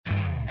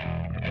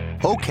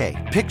Okay,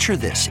 picture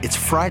this. It's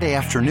Friday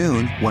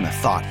afternoon when a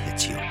thought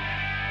hits you.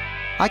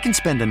 I can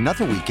spend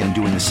another weekend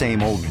doing the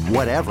same old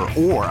whatever,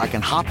 or I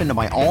can hop into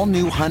my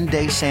all-new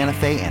Hyundai Santa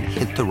Fe and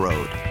hit the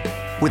road.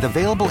 With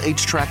available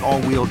H-Track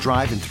all-wheel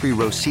drive and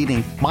 3-row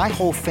seating, my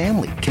whole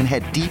family can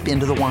head deep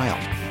into the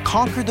wild.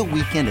 Conquer the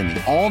weekend in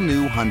the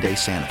all-new Hyundai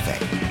Santa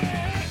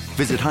Fe.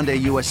 Visit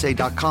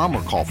HyundaiUSA.com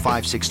or call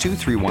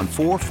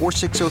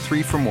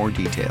 562-314-4603 for more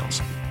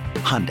details.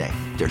 Hyundai,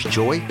 there's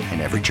joy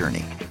in every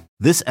journey.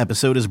 This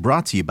episode is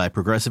brought to you by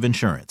Progressive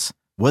Insurance.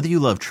 Whether you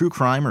love true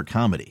crime or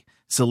comedy,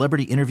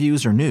 celebrity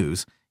interviews or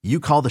news, you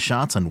call the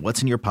shots on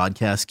what's in your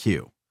podcast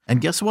queue. And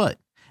guess what?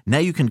 Now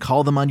you can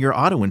call them on your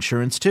auto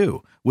insurance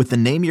too with the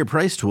Name Your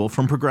Price tool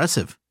from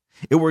Progressive.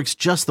 It works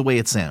just the way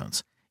it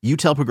sounds. You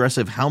tell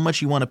Progressive how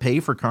much you want to pay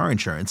for car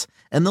insurance,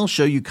 and they'll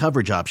show you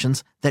coverage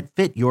options that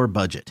fit your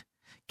budget.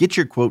 Get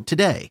your quote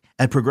today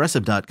at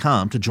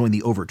Progressive.com to join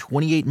the over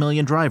 28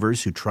 million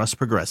drivers who trust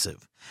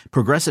Progressive.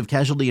 Progressive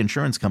Casualty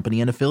Insurance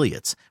Company and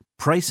Affiliates.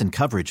 Price and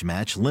coverage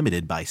match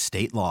limited by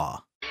state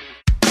law.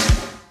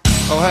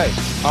 Oh, hey,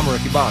 I'm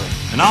Ricky Bobby.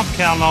 And I'm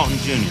Cal Naughton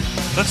Jr.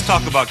 Let's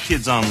talk about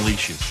kids on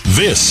leashes.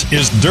 This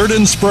is Dirt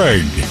and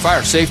Sprague.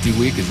 Fire Safety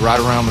Week is right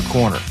around the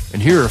corner,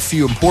 and here are a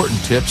few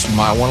important tips you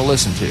might want to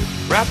listen to.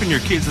 Wrapping your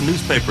kids a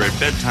newspaper at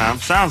bedtime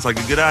sounds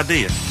like a good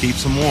idea.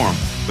 Keeps them warm.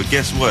 But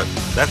guess what?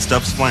 That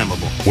stuff's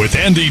flammable. With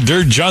Andy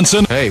Dirt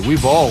Johnson. Hey,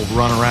 we've all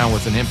run around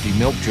with an empty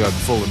milk jug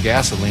full of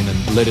gasoline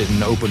and lit it in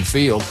an open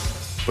field,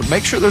 but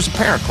make sure there's a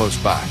parent close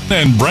by.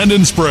 And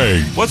Brendan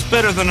Sprague. What's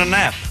better than a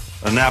nap?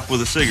 A nap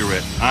with a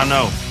cigarette. I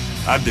know.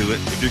 I do it.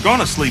 If you're going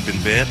to sleep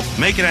in bed,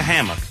 make it a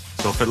hammock.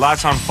 So if it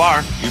lights on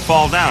fire, you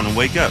fall down and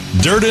wake up.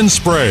 Dirt and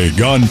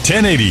Sprague on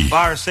 1080.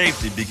 Fire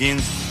safety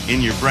begins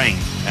in your brain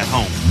at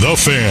home. The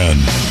Fan.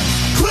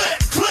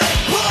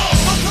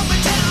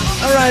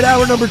 All right,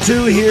 hour number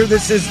 2 here.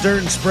 This is Dirt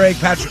and Sprague.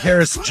 Patrick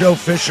Harris, Joe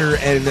Fisher,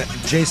 and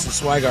Jason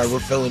Swigard. We're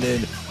filling in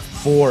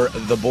for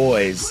the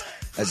boys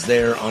as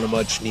they're on a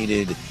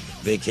much-needed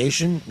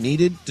vacation.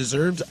 Needed?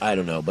 Deserved? I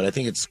don't know, but I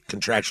think it's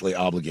contractually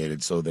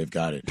obligated, so they've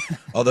got it.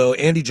 Although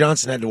Andy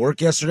Johnson had to work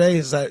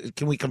yesterday.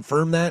 Can we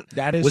confirm that?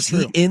 That is Was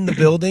true. he in the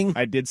building?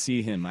 I did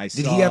see him.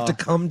 Did he have to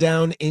come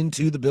down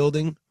into the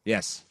building?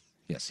 Yes.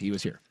 Yes, he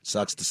was here.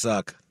 Sucks to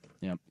suck.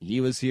 Yep, he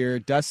was here.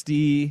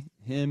 Dusty,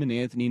 him, and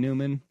Anthony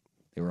Newman,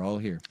 they were all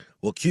here.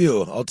 Well,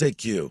 Q. I'll take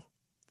Q.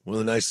 One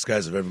of the nicest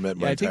guys I've ever met in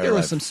my I entire think there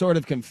was life. some sort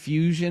of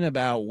confusion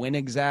about when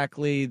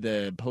exactly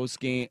the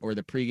post-game or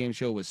the pregame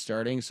show was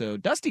starting. So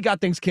Dusty got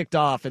things kicked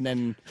off, and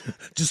then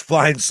just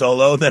flying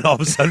solo, and then all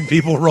of a sudden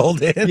people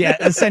rolled in. Yeah,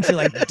 essentially,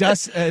 like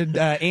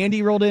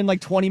Andy rolled in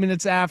like 20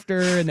 minutes after,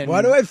 and then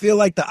Why do I feel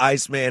like the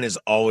Iceman is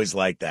always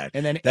like that?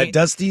 And then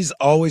Dusty's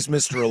always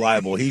Mr.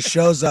 Reliable. He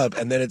shows up,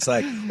 and then it's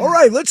like, all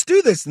right, let's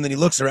do this, and then he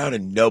looks around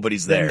and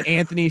nobody's there. Then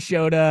Anthony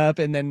showed up,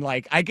 and then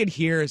like I could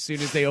hear as soon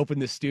as they opened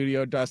the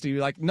studio, Dusty be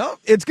like, "No,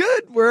 it's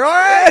good. We're all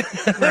right.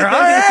 We're all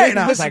right." And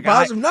I was Mr. like,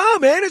 Positive, no,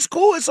 man, it's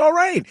cool. It's all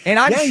right. And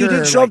I'm you sure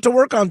didn't show up to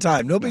work on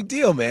time. No big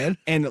deal, man.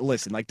 And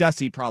listen, like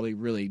Dusty probably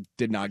really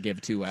did not give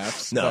 2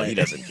 Fs. No, but he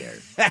doesn't care.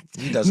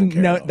 He doesn't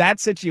care. No, at all. that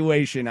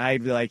situation,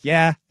 I'd be like,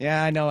 yeah,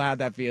 I know how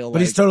that feels.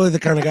 But he's totally the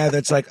kind of guy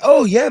that's like,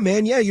 oh, yeah,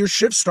 man, yeah, your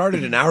shift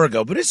started an hour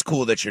ago, but it's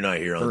cool that you're not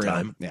here on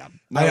time. Yeah.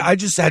 I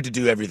just had to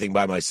do everything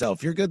by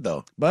myself. You're good,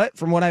 though. But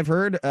from what I've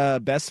heard,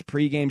 best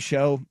pregame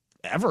show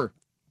ever.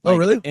 Oh,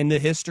 really? In the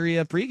history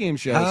of pregame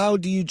shows. How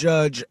do you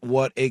judge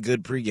what a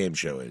good pregame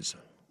show is?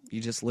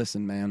 You just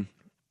listen, man.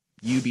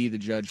 You be the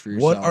judge for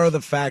yourself. What are the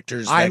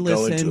factors that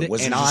go into it?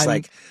 Was it and just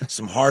like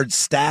some hard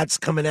stats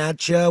coming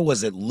at you?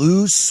 Was it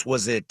loose?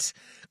 Was it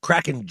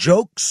cracking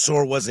jokes?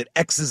 Or was it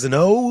X's and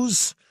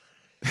O's?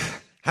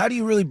 How do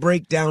you really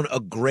break down a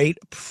great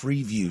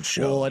preview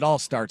show? Well, it all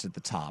starts at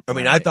the top. I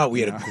mean, right? I thought we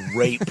had a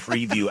great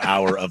preview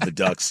hour of the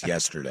Ducks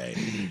yesterday.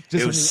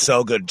 It was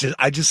so good.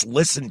 I just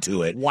listened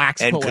to it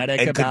wax and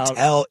poetic could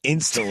tell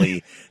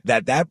instantly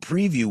that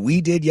preview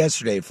we did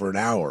yesterday for an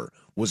hour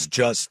was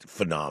just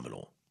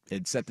phenomenal.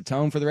 It set the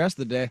tone for the rest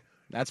of the day.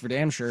 That's for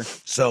damn sure.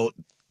 So,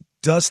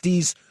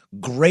 Dusty's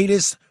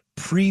greatest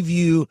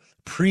pregame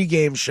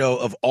show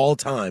of all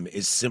time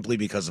is simply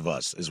because of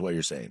us, is what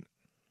you're saying.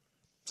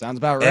 Sounds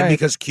about right. And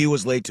because Q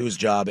was late to his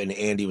job and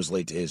Andy was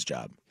late to his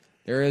job.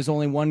 There is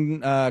only one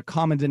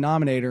common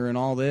denominator in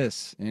all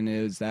this, and it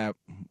is that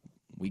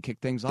we kick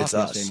things off It's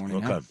yesterday us.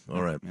 morning. Okay, Yeah.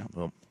 all right. Yeah.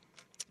 Well,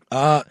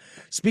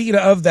 speaking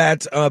of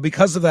that,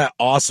 because of that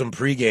awesome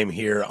pregame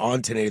here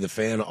on 1080 The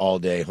Fan all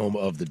day, home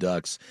of the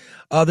Ducks,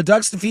 the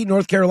Ducks defeat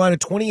North Carolina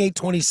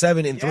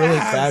 28-27 in thrilling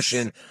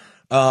fashion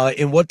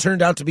in what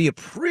turned out to be a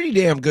pretty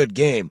damn good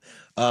game.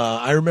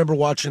 I remember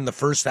watching the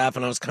first half,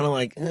 and I was kind of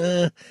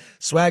like,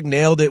 Swag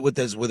nailed it with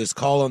his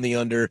call on the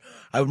under.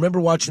 I remember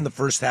watching the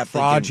first half.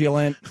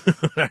 Fraudulent.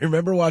 I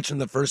remember watching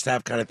the first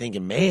half kind of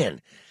thinking,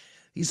 man,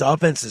 these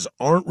offenses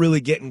aren't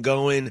really getting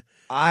going.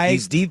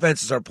 These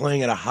defenses are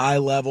playing at a high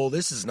level.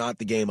 This is not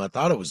the game I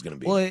thought it was going to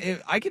be. Well,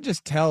 I could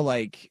just tell,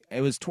 like,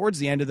 it was towards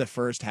the end of the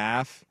first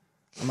half.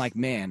 I'm like,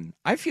 man,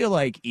 I feel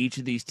like each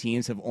of these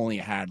teams have only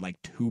had like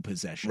 2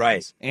 possessions.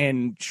 Right.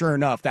 And sure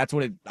enough,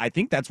 I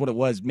think that's what it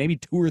was. Maybe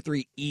 2 or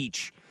 3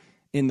 each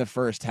in the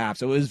first half.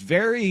 So it was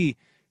very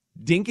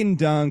dink and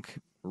dunk,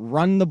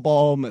 run the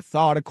ball,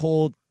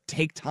 methodical,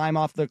 take time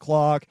off the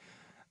clock.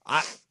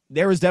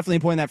 There was definitely a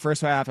point in that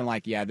first half. I'm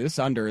like, yeah, this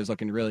under is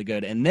looking really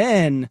good. And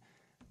then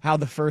how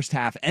the first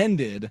half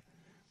ended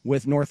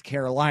with North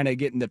Carolina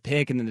getting the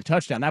pick and then the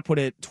touchdown, that put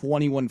it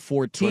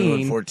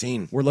 21-14.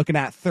 21-14. We're looking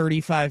at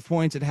 35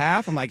 points at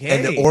half. I'm like, hey.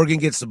 And the Oregon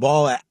gets the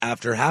ball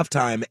after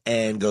halftime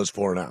and goes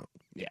 4 and out.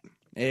 Yeah.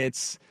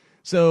 It's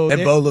so.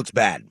 And Bo looks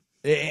bad.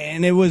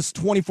 And it was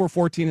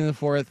 24-14 in the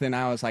fourth, and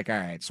I was like, all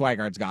right,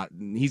 Swigard's got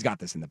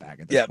this in the bag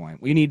at this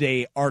point. We need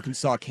a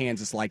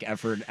Arkansas-Kansas-like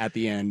effort at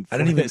the end for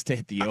this to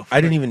hit the over.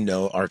 I didn't even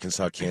know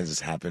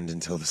Arkansas-Kansas happened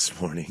until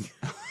this morning.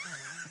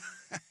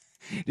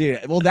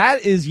 Yeah, well,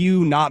 that is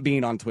you not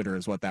being on Twitter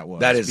is what that was.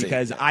 That is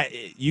because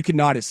you could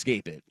not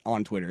escape it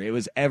on Twitter. It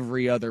was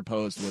every other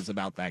post was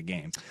about that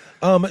game.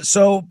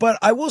 But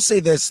I will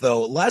say this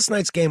though, last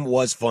night's game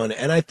was fun,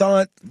 and I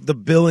thought the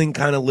billing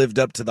kind of lived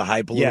up to the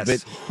hype a little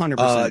bit.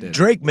 100%.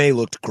 Drake May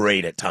looked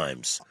great at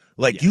times.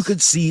 You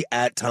could see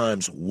at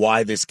times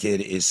why this kid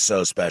is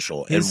so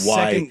special His and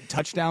why. Second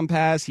touchdown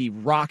pass, he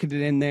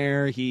rocketed in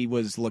there. He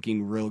was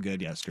looking real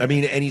good yesterday. I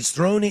mean, and he's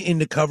thrown it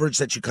into coverage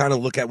that you kind of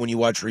look at when you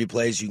watch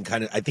replays. You can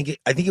kind of, I think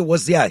it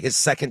was his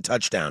second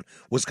touchdown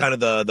was kind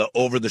of the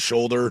over the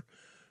shoulder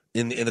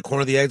in the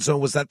corner of the end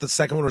zone. Was that the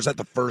second one or was that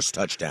the first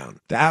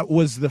touchdown? That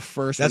was the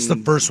first. That's the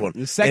first one.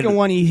 The second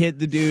one, he hit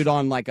the dude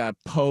on like a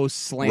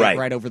post slant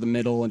right over the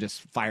middle and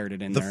just fired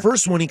it in there. The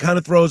first one, he kind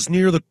of throws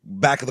near the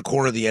back of the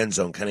corner of the end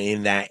zone, kind of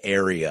in that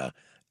area.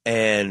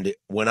 And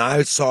when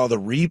I saw the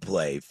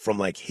replay from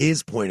like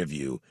his point of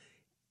view,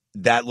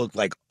 that looked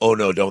like, oh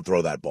no, don't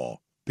throw that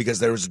ball, because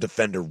there was a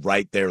defender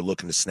right there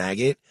looking to snag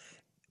it.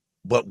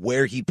 But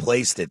where he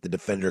placed it, the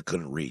defender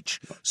couldn't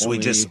reach. So he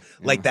just,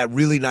 like that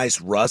really nice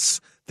Russ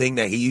thing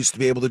that he used to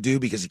be able to do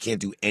because he can't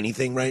do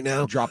anything right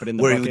now. Drop it in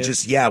the where bucket. he would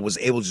just, was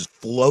able to just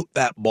float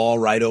that ball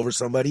right over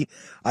somebody.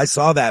 I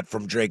saw that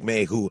from Drake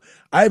May, who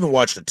I haven't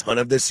watched a ton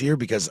of this year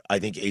because I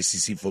think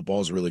ACC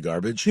football is really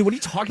garbage. Dude, what are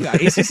you talking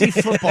about? ACC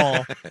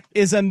football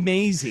is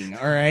amazing,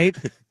 all right?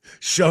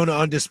 Shown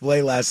on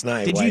display last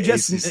night. Did you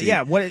just,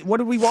 ACC. what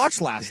did we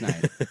watch last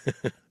night?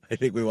 I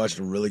think we watched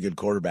a really good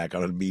quarterback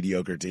on a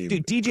mediocre team.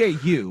 Dude,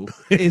 DJU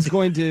is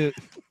going to...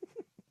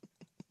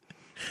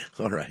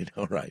 All right.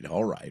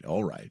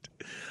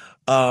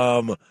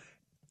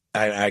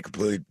 I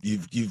completely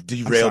you've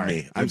derailed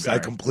me. I'm sorry. I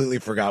completely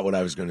forgot what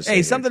I was going to say.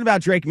 Hey, something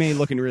about Drake May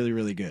looking really,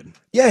 really good.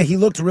 Yeah, he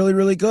looked really,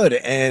 really good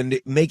and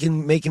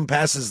making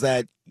passes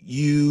that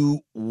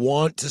you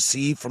want to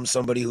see from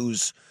somebody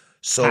who's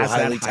so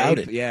highly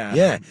touted.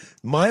 Yeah.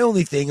 My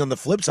only thing on the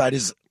flip side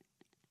is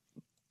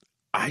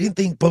I didn't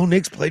think Bo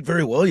Nix played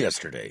very well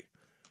yesterday.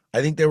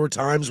 I think there were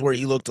times where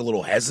he looked a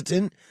little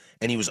hesitant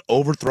and he was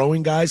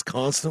overthrowing guys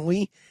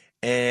constantly.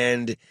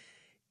 And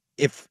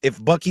if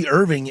Bucky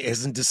Irving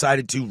hasn't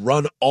decided to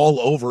run all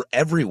over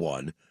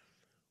everyone,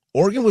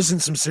 Oregon was in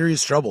some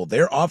serious trouble.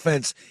 Their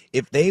offense,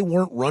 if they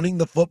weren't running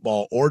the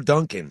football or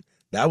dunking,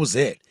 that was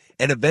it.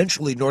 And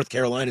eventually North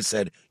Carolina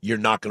said, you're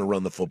not going to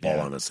run the football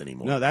on us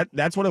anymore. No,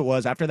 that's what it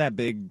was. After that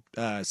big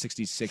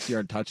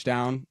 66-yard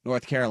touchdown,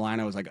 North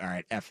Carolina was like, all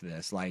right, F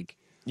this.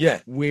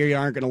 We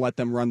aren't going to let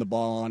them run the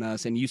ball on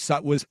us. And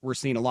we're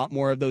seeing a lot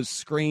more of those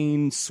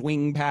screen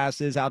swing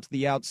passes out to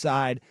the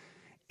outside.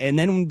 And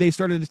then when they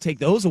started to take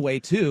those away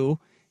too,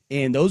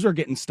 and those are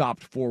getting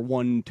stopped for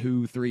 1,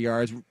 2, 3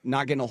 yards,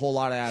 not getting a whole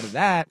lot out of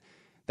that,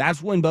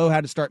 that's when Bo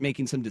had to start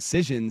making some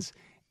decisions.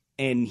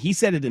 And he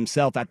said it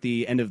himself at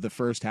the end of the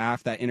first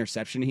half, that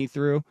interception he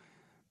threw.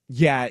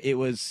 Yeah, it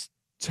was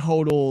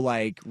total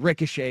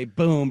ricochet,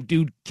 boom,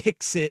 dude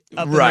kicks it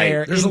up in the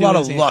air. There's a lot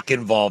of luck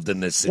involved in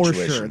this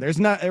situation. For sure. There's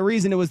not a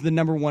reason it was the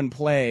number one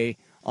play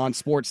on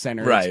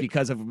SportsCenter. Right. It's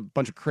because of a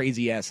bunch of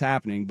crazy ass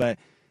happening. But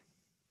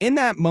in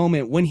that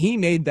moment, when he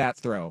made that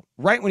throw,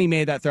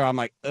 I'm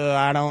like,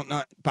 I don't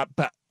know.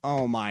 But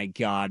oh my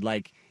God.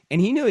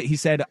 And he knew it. He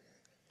said,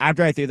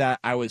 after I threw that,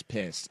 I was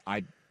pissed.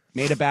 I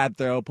made a bad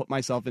throw, put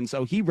myself in.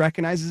 So he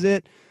recognizes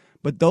it.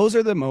 But those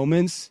are the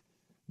moments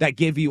that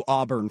give you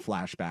Auburn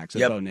flashbacks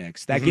of Bo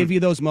Nix. That give you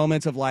those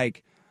moments of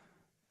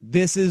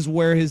this is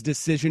where his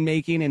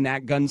decision-making and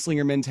that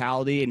gunslinger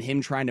mentality and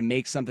him trying to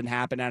make something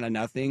happen out of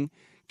nothing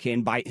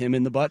can bite him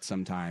in the butt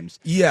sometimes.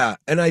 Yeah,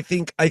 and I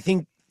think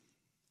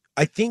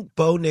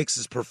Bo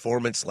Nix's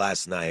performance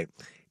last night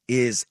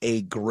is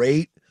a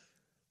great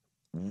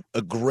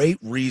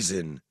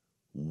reason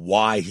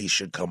why he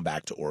should come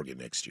back to Oregon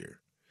next year.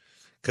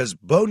 Because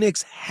Bo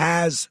Nix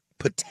has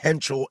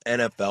potential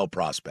NFL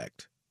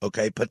prospect.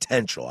 Okay,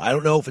 potential. I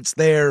don't know if it's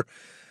there.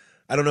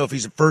 I don't know if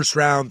he's a first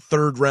round,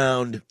 third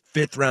round,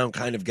 fifth round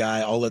kind of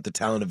guy. I'll let the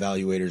talent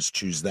evaluators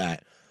choose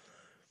that.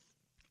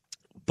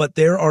 But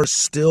there are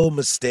still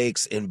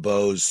mistakes in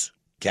Bo's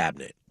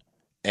cabinet.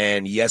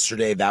 And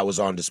yesterday that was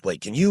on display.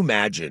 Can you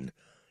imagine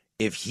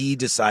if he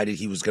decided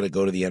he was going to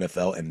go to the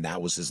NFL and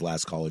that was his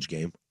last college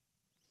game?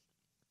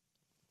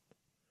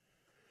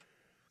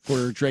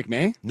 For Drake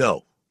May?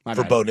 No,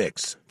 for Bo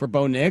Nix. For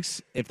Bo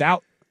Nix, if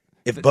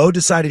Bo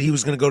decided he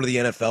was going to go to the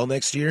NFL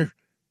next year,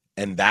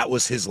 and that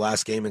was his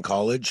last game in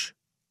college,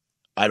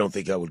 I don't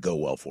think that would go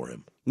well for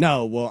him.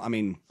 No, well, I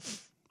mean,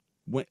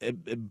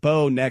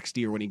 Bo next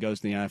year when he goes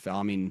to the NFL,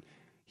 I mean,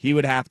 he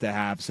would have to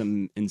have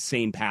some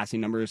insane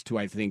passing numbers to,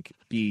 I think,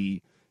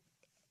 be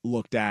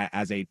looked at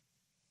as a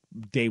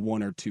day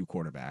 1 or 2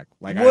 quarterback.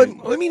 Like,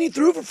 I mean, he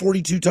threw for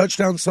 42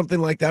 touchdowns, something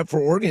like that for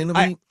Oregon.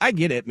 I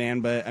get it,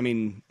 man, but I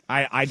mean,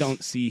 I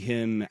don't see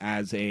him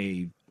as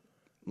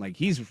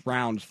he's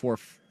round 4,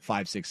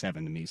 5, 6,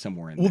 7 to me,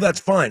 somewhere in there. Well, that's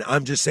fine.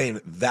 I'm just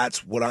saying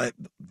that's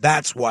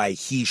why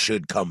he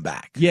should come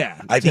back.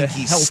 Yeah. I think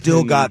he's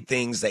still got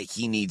things that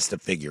he needs to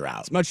figure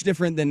out. It's much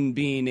different than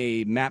being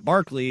a Matt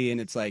Barkley, and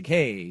it's like,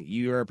 hey,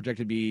 you are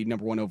projected to be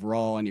number 1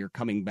 overall, and you're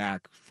coming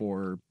back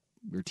for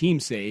your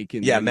team's sake.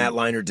 And Matt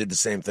Leinart did the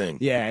same thing.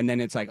 Yeah, and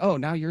then it's like, oh,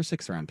 now you're a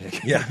 6th round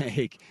pick.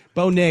 Yeah.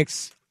 Bo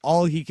Nix,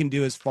 all he can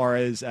do as far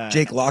as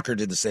Jake Locker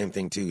did the same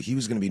thing too. He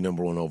was going to be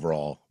number 1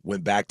 overall,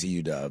 went back to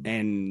UW,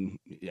 and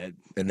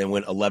then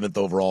went 11th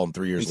overall, and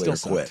 3 years later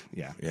quit.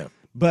 Yeah. Yeah.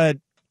 But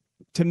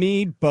to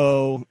me,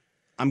 Bo,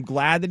 I'm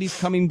glad that he's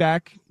coming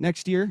back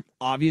next year.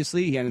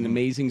 Obviously, he had an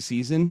amazing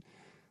season,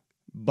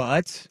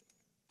 but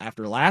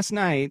after last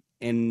night,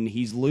 and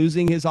he's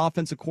losing his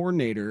offensive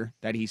coordinator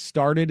that he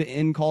started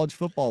in college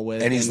football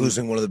with, and he's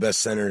losing one of the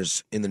best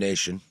centers in the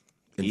nation.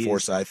 In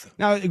Forsyth.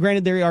 Now,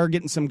 granted, they are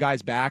getting some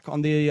guys back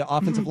on the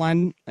offensive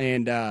line,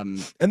 and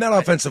that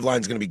offensive line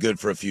is going to be good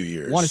for a few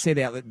years. I want to say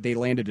that they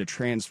landed a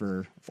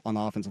transfer on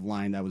the offensive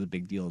line. That was a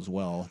big deal as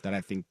well, that I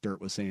think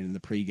Dirt was saying in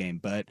the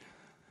pregame. But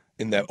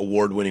in that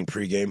award-winning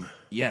pregame?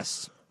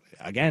 Yes.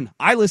 Again,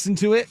 I listened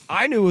to it.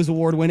 I knew it was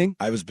award-winning.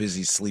 I was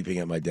busy sleeping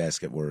at my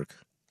desk at work.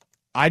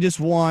 I just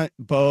want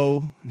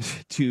Bo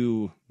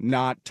to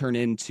not turn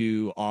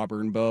into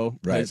Auburn Bo,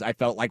 because I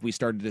felt like we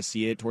started to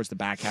see it towards the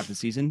back half of the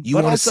season. You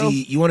want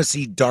to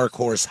see dark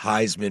horse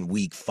Heisman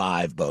week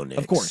 5 Bo Nix.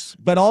 Of course.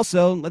 But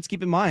also, let's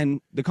keep in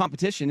mind, the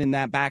competition in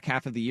that back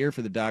half of the year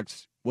for the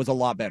Ducks was a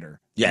lot better.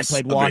 Yes. You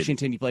played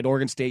Washington, you played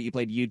Oregon State, you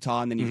played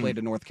Utah, and then you played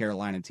a North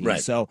Carolina team. Right.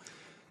 So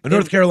a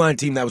North Carolina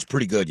team that was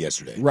pretty good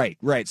yesterday.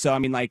 Right. So, I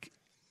mean, like,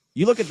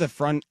 you look at the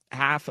front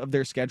half of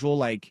their schedule,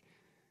 like,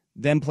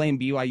 them playing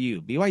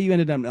BYU. BYU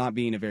ended up not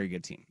being a very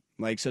good team.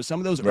 Like, so some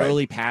of those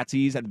early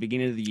patsies at the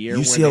beginning of the year.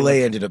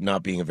 UCLA ended up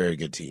not being a very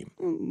good team.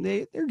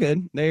 They're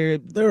good.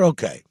 They're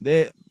okay.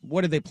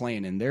 What are they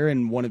playing in? They're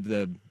in one of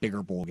the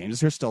bigger bowl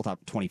games. They're still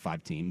top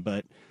 25 team.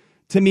 But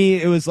to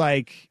me, it was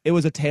a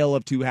tale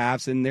of 2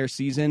 halves in their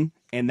season.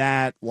 And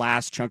that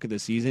last chunk of the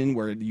season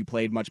where you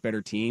played much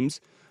better teams,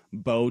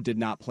 Bo did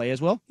not play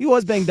as well. He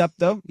was banged up,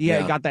 though. He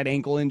got that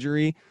ankle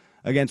injury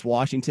against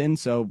Washington,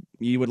 so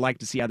you would like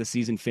to see how the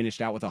season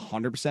finished out with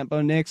 100%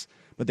 Bo Nix,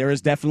 but there is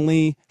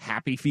definitely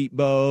happy feet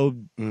Bo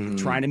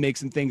trying to make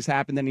some things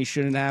happen that he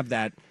shouldn't have.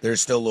 That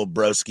there's still a little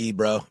broski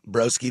Bo.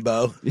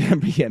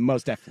 Yeah,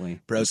 most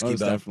definitely. Broski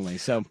Bo. Definitely.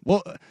 So,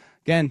 well,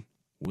 again,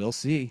 we'll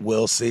see.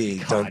 We'll see.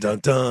 God, dun, dun,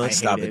 dun.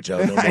 Stop it,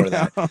 Joe. No more of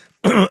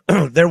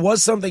that. There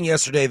was something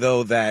yesterday,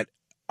 though, that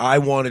I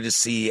wanted to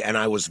see, and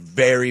I was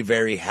very,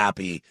 very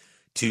happy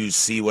to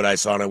see what I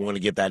saw, and I want to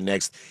get that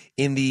next.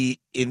 In the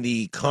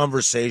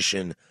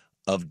conversation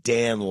of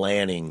Dan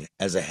Lanning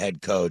as a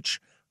head coach,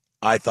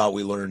 I thought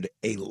we learned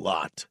a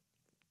lot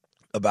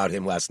about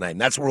him last night,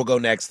 and that's where we'll go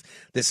next.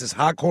 This is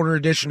Hot Corner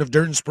edition of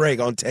Dirt and Sprague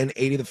on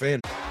 1080 The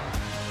Fan.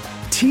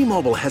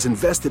 T-Mobile has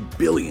invested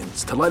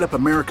billions to light up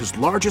America's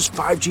largest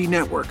 5G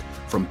network,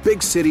 from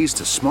big cities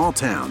to small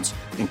towns,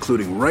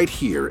 including right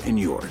here in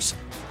yours.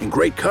 And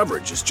great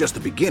coverage is just the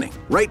beginning.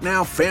 Right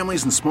now,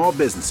 families and small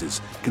businesses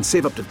can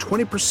save up to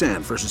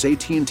 20% versus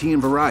AT&T and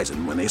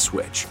Verizon when they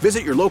switch.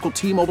 Visit your local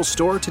T-Mobile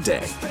store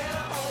today.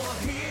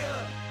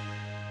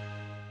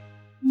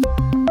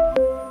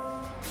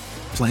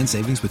 Plan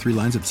savings with 3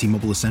 lines of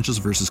T-Mobile Essentials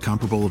versus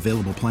comparable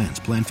available plans.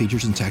 Plan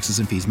features and taxes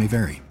and fees may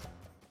vary.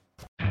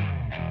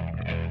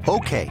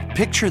 Okay,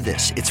 picture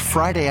this. It's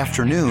Friday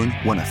afternoon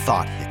when a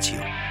thought hits you.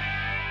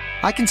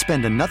 I can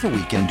spend another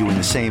weekend doing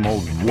the same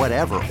old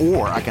whatever,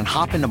 or I can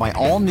hop into my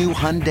all-new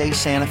Hyundai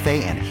Santa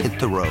Fe and hit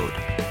the road.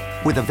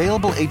 With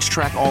available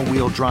H-Track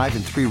all-wheel drive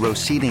and 3-row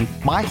seating,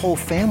 my whole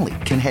family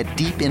can head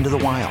deep into the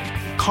wild.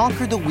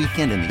 Conquer the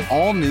weekend in the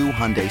all-new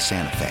Hyundai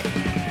Santa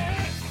Fe.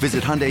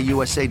 Visit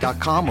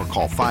HyundaiUSA.com or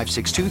call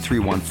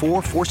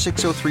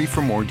 562-314-4603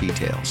 for more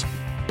details.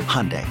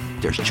 Hyundai,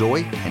 there's joy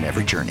in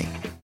every journey.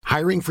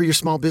 Hiring for your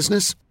small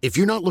business? If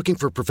you're not looking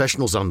for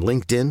professionals on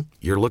LinkedIn,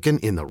 you're looking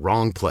in the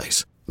wrong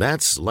place.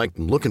 That's like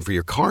looking for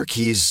your car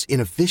keys in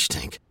a fish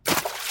tank.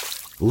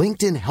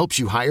 LinkedIn helps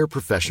you hire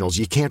professionals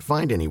you can't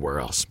find anywhere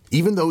else,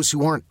 even those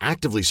who aren't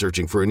actively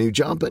searching for a new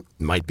job but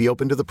might be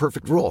open to the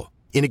perfect role.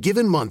 In a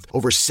given month,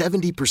 over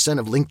 70%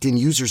 of LinkedIn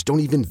users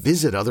don't even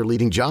visit other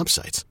leading job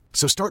sites.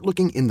 So start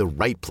looking in the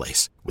right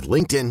place. With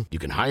LinkedIn, you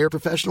can hire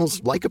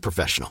professionals like a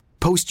professional.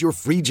 Post your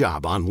free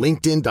job on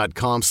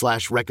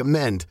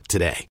linkedin.com/recommend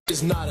today.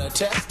 It's not a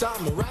test,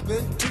 I'm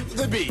rapping to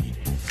the beat.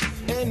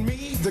 And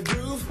me, the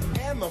groove,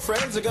 and and my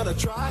friends are gonna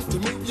try to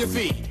move your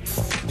feet.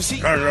 You see,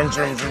 Go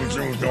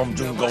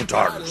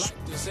Tigers.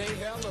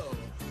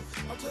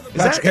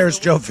 Patrick Harris,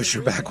 Joe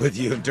Fisher back with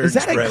you. Is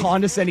that a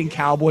condescending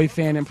Cowboy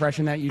fan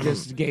impression that you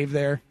just gave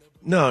there?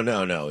 No.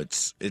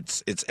 It's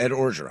Ed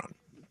Orgeron.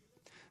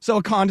 So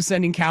a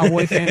condescending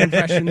Cowboy fan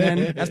impression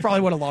then? That's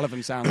probably what a lot of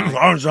them sound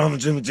like.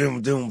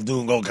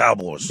 Doing go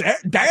Cowboys.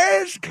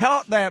 Dash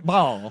caught that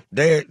ball.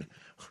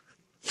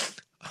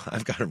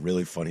 I've got a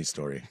really funny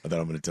story that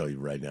I'm going to tell you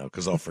right now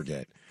because I'll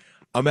forget.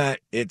 I'm about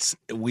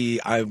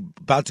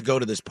to go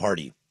to this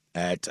party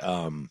at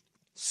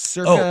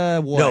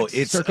Circa what? No,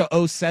 it's Circa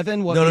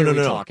 07? What no, year are we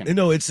talking?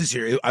 No, it's this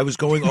year. I was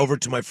going over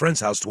to my friend's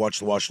house to watch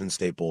the Washington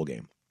State bowl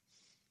game.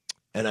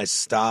 And I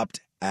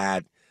stopped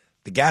at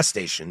the gas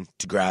station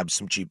to grab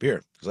some cheap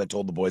beer because I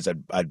told the boys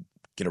I'd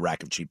get a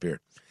rack of cheap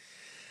beer.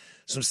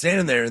 So I'm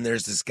standing there, and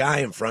there's this guy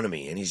in front of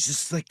me, and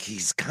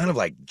he's kind of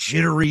like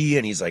jittery,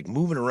 and he's like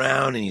moving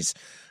around, and he's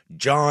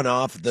jawing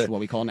off at what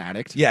we call an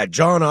addict. Yeah,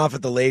 jawing off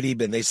at the lady,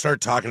 and they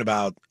start talking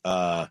about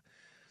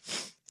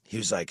he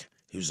was like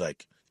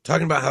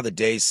talking about how the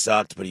day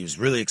sucked, but he was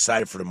really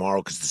excited for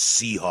tomorrow because the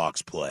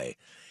Seahawks play.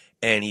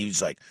 And he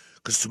was like,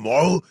 because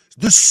tomorrow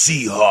the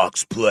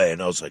Seahawks play.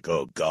 And I was like,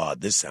 oh,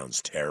 God, this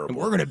sounds terrible. And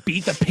we're going to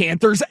beat the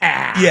Panthers'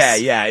 ass.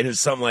 Yeah, it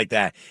was something like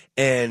that.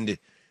 And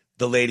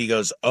the lady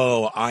goes,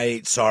 oh,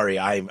 sorry,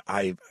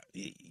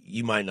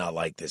 you might not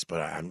like this,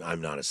 but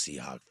I'm not a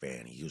Seahawk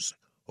fan. He goes,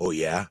 oh,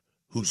 yeah?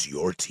 Who's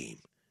your team?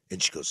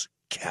 And she goes,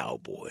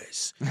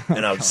 Cowboys.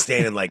 And I was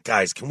standing like,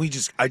 guys,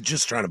 I'm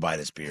just trying to buy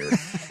this beer.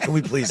 Can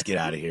we please get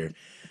out of here?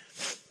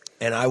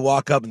 And I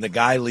walk up and the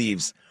guy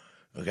leaves.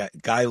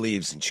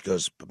 And she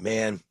goes, but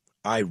man,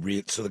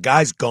 so the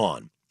guy's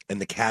gone. And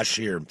the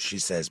cashier, she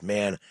says,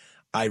 man,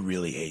 I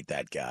really hate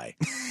that guy.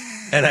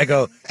 And I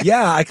go,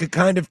 yeah, I could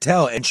kind of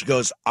tell. And she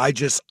goes, I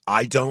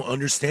don't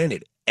understand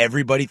it.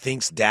 Everybody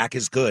thinks Dak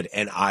is good,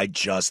 and I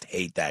just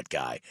hate that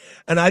guy.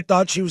 And I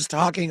thought she was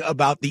talking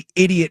about the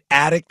idiot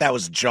addict that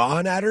was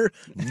jawing at her.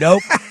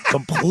 Nope.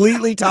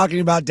 Completely talking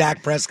about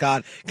Dak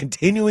Prescott,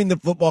 continuing the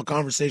football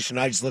conversation.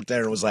 I just looked at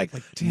her and was like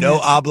no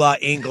habla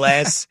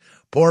inglés.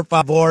 Por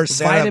favor,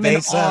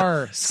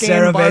 cerveza.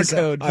 Scan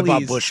barcode, please. I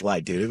bought Busch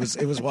Light, dude. It was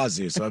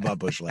Wazoo, so I bought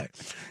Busch Light.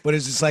 But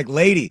it's just like,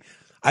 lady,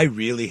 I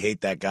really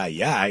hate that guy.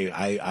 Yeah,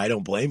 I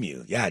don't blame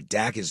you. Yeah,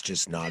 Dak is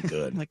just not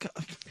good. Like,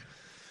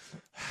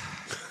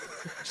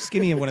 just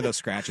give me one of those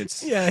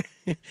scratches. Yeah.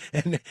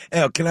 And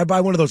can I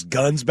buy one of those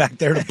guns back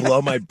there to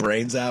blow my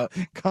brains out?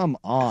 Come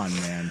on,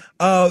 man.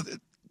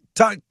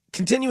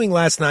 Continuing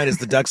last night as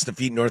the Ducks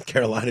defeat North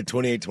Carolina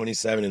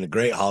 28-27 in a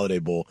great Holiday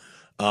Bowl.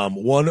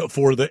 One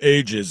for the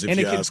ages, if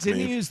you ask me. And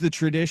it continues the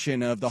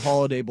tradition of the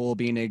Holiday Bowl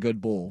being a good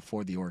bowl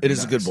for the Oregon Ducks.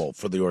 It is a good bowl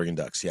for the Oregon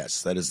Ducks,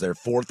 yes. That is their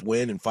fourth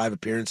win in 5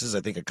 appearances.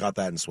 I think I caught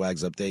that in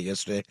Swag's update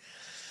yesterday.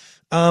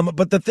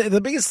 But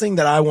the biggest thing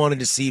that I wanted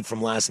to see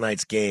from last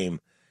night's game,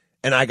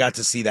 and I got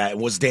to see that,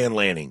 was Dan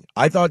Lanning.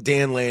 I thought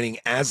Dan Lanning,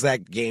 as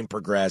that game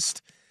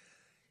progressed,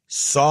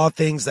 saw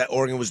things that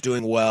Oregon was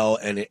doing well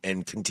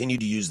and continued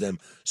to use them,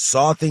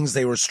 saw things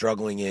they were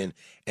struggling in,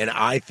 and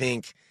I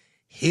think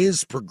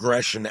his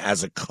progression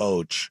as a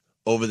coach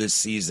over this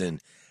season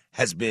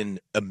has been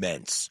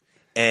immense.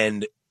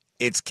 And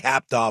it's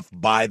capped off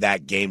by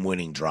that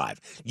game-winning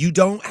drive. You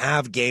don't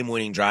have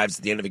game-winning drives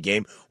at the end of a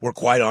game where,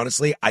 quite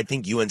honestly, I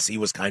think UNC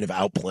was kind of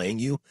outplaying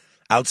you.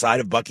 Outside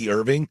of Bucky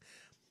Irving,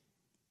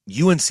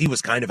 UNC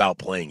was kind of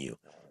outplaying you.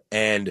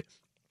 And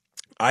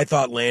I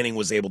thought Lanning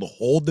was able to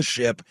hold the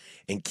ship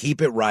and keep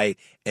it right.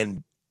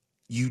 And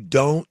you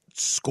don't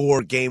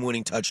score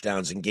game-winning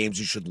touchdowns in games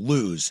you should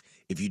lose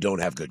if you don't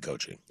have good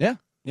coaching. Yeah.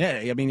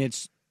 I mean,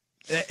 it's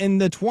in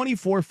the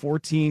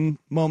 24-14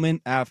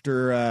 moment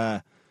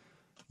after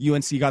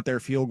UNC got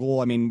their field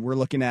goal. I mean, we're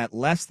looking at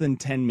less than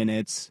 10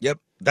 minutes. Yep.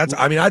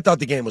 I thought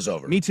the game was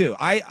over. Me too.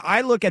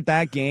 I look at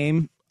that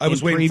game I was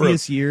in waiting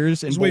previous for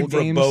years and waiting bowl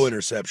for games. a Bo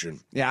interception.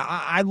 Yeah,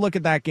 I look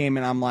at that game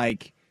and I'm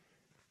like,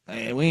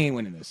 hey, we ain't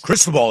winning this.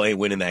 Cristobal ain't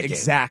winning that game.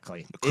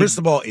 Exactly.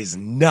 Cristobal is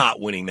not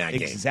winning that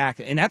game.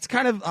 Exactly. And that's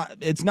kind of,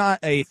 it's not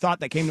a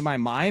thought that came to my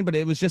mind, but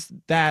it was just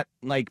that,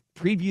 like,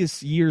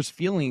 previous year's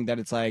feeling that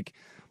it's like,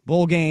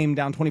 bowl game,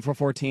 down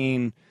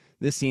 24-14,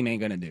 this team ain't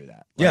going to do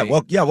that. Like,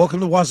 welcome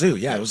to Wazoo.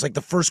 Yeah, it was like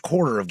the first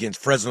quarter against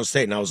Fresno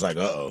State, and I was like,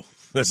 uh-oh,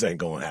 this ain't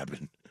going to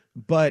happen.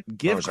 But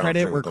give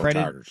credit where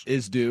credit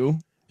is due.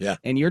 Yeah.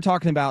 And you're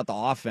talking about the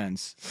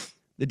offense.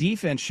 The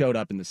defense showed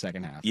up in the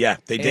second half. Yeah,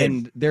 they did.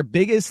 And their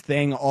biggest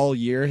thing all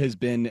year has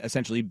been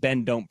essentially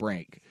bend, don't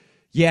break.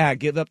 Yeah,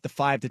 give up the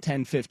 5 to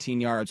 10,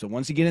 15 yards. But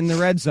once you get in the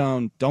red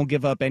zone, don't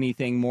give up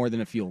anything more than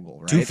a field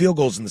goal, right? 2 field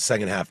goals in the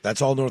second half.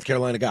 That's all North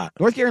Carolina got.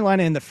 North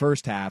Carolina in the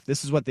first half,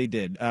 this is what they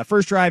did.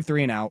 First drive,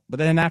 3 and out. But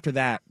then after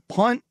that,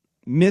 punt,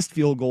 missed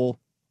field goal.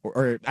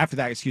 Or after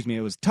that,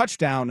 it was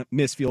touchdown,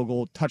 missed field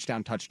goal,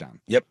 touchdown.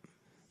 Yep.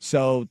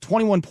 So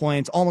 21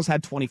 points, almost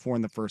had 24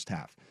 in the first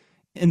half.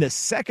 In the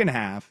second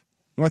half,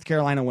 North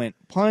Carolina went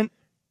punt,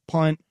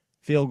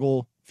 field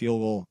goal,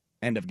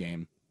 end of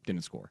game,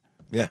 didn't score.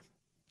 Yeah.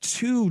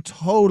 2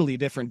 totally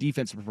different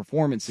defensive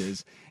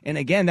performances. And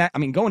again,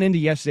 going into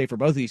yesterday for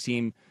both of these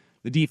teams,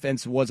 the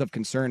defense was of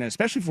concern, and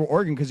especially for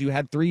Oregon because you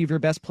had 3 of your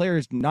best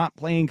players not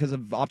playing because of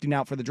opting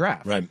out for the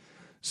draft. Right.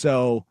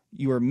 So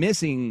you were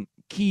missing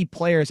key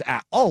players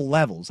at all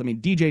levels. I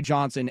mean, DJ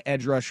Johnson,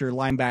 edge rusher,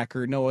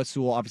 linebacker, Noah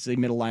Sewell, obviously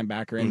middle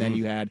linebacker, and then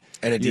you had...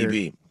 And a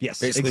DB. Yes,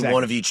 basically exactly.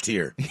 one of each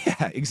tier.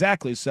 Yeah,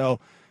 exactly.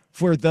 So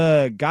for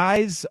the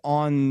guys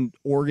on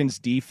Oregon's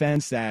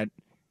defense that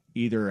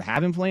either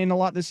haven't played a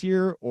lot this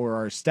year or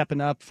are stepping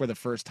up for the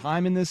first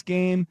time in this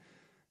game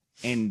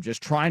and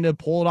just trying to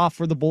pull it off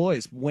for the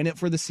boys, win it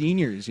for the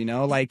seniors,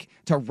 like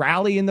to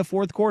rally in the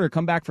fourth quarter,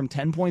 come back from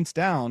 10 points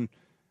down.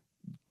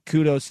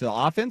 Kudos to the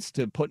offense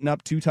to putting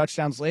up 2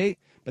 touchdowns late,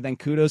 but then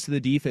kudos to the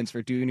defense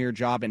for doing your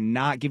job and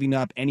not giving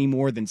up any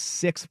more than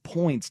 6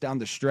 points down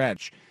the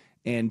stretch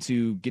and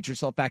to get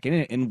yourself back in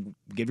it and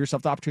give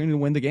yourself the opportunity to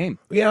win the game.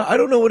 Yeah, I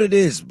don't know what it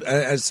is.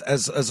 As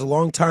a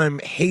longtime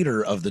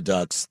hater of the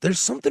Ducks, there's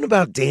something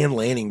about Dan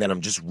Lanning that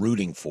I'm just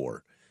rooting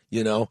for.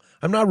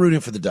 I'm not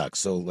rooting for the Ducks,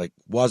 so like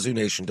Wazoo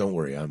Nation, don't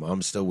worry,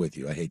 I'm still with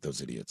you. I hate those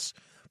idiots.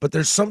 But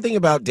there's something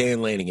about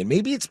Dan Lanning, and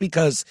maybe it's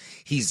because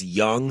he's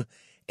young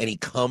and he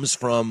comes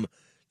from,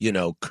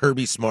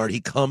 Kirby Smart.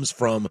 He comes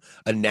from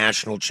a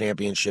national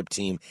championship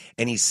team,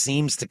 and he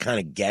seems to kind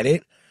of get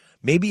it.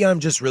 Maybe I'm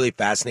just really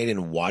fascinated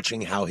in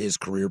watching how his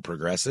career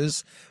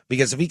progresses,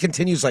 because if he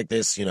continues like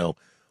this,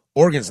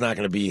 Oregon's not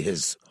going to be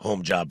his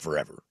home job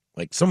forever.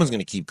 Like, someone's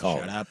going to keep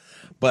calling. Shut up.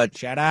 But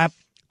shut up.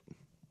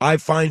 I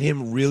find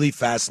him really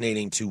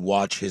fascinating to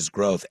watch his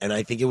growth, and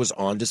I think it was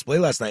on display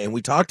last night, and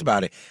we talked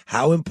about it,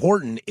 how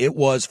important it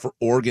was for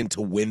Oregon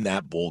to win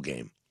that bowl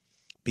game,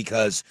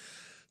 because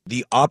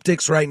the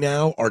optics right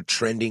now are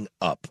trending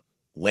up.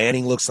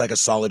 Lanning looks like a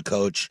solid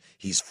coach.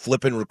 He's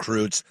flipping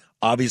recruits.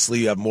 Obviously,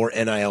 you have more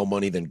NIL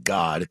money than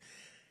God.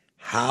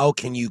 How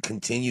can you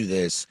continue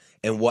this?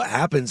 And what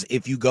happens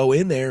if you go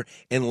in there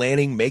and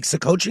Lanning makes a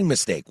coaching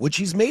mistake, which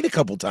he's made a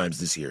couple times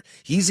this year?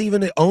 He's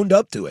even owned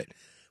up to it.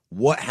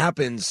 What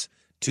happens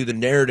to the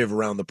narrative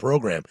around the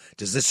program?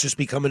 Does this just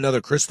become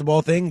another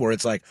Cristobal thing where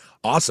it's like,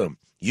 awesome,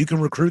 you can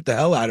recruit the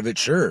hell out of it,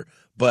 sure.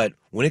 But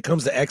when it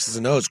comes to X's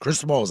and O's,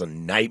 Cristobal was a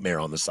nightmare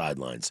on the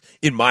sidelines,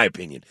 in my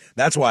opinion.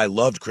 That's why I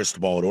loved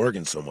Cristobal at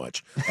Oregon so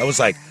much. I was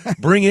like,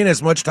 bring in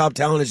as much top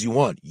talent as you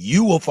want.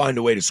 You will find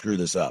a way to screw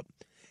this up.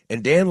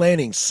 And Dan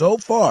Lanning, so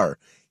far,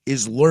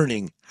 is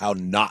learning how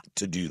not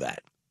to do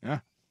that. Yeah.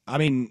 I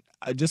mean,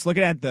 just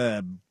looking at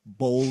the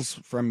bowls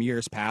from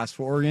years past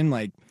for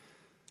Oregon,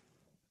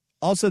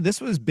 also, this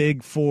was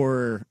big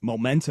for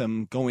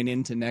momentum going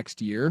into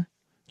next year.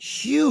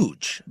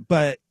 Huge.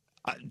 But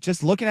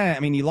just looking at it, I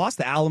mean, you lost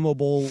the Alamo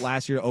Bowl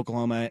last year to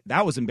Oklahoma.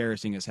 That was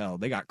embarrassing as hell.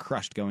 They got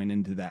crushed going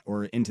into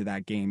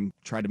that game,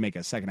 tried to make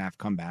a second-half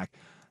comeback.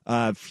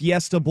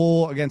 Fiesta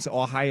Bowl against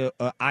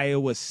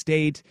Iowa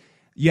State.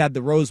 You had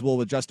the Rose Bowl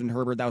with Justin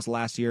Herbert. That was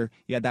last year.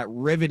 You had that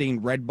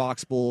riveting Red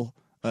Box Bowl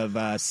of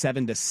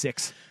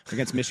 7-6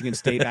 against Michigan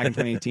State back in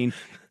 2018.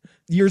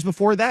 Years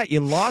before that, you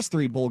lost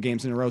 3 bowl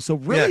games in a row. So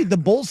really, the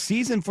bowl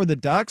season for the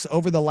Ducks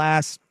over the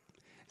last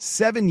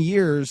 7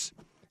 years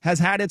has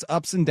had its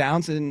ups and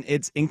downs and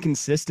its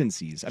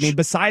inconsistencies. I mean,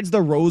 besides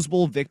the Rose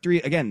Bowl victory,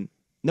 again,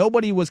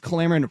 nobody was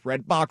clamoring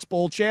Red Box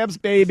Bowl champs,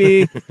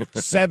 baby.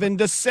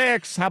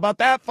 7-6. How about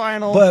that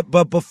final?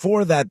 But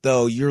before that,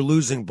 though, you're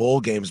losing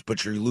bowl games,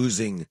 but you're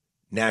losing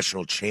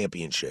national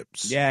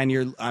championships. Yeah,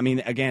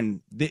 and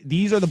again,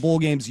 these are the bowl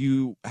games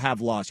you have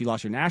lost. You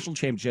lost your national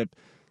championship.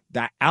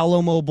 That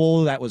Alamo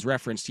Bowl that was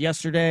referenced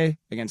yesterday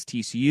against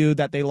TCU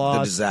that they lost.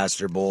 The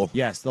Disaster Bowl.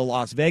 Yes, the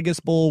Las Vegas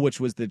Bowl, which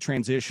was the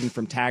transition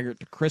from Taggart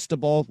to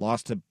Cristobal,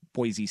 lost to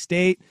Boise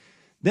State.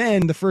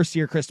 Then the first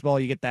year Cristobal,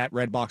 you get that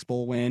Red Box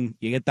Bowl win.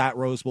 You get that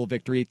Rose Bowl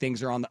victory.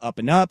 Things are on the up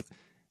and up.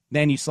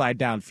 Then you slide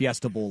down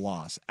Fiesta Bowl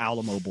loss,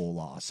 Alamo Bowl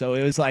loss. So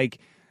it was like,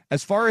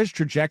 as far as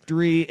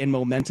trajectory and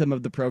momentum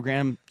of the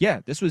program,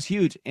 yeah, this was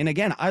huge. And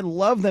again, I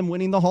love them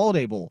winning the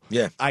Holiday Bowl.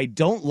 Yeah. I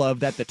don't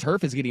love that the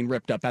turf is getting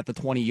ripped up at the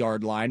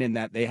 20-yard line and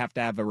that they have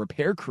to have a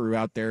repair crew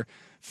out there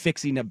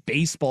fixing a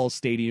baseball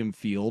stadium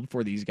field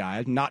for these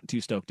guys. Not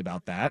too stoked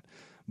about that.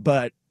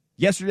 But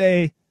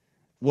yesterday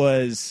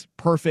was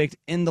perfect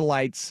in the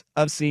lights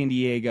of San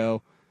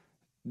Diego.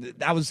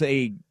 That was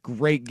a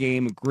great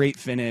game, a great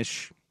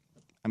finish.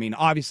 I mean,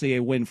 obviously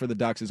a win for the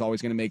Ducks is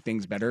always going to make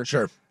things better.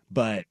 Sure.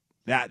 But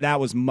that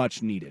was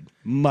much needed.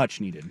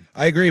 Much needed.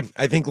 I agree.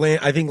 I think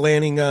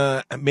Lanning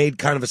made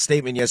kind of a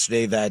statement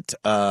yesterday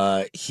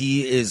that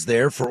he is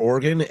there for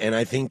Oregon, and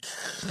I think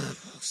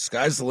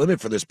sky's the limit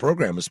for this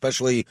program,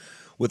 especially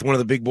with one of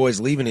the big boys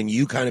leaving and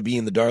you kind of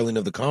being the darling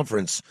of the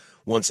conference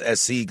once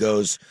SC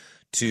goes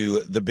to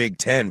the Big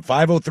Ten.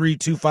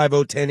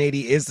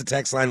 503-250-1080 is the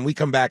text line. When we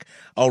come back,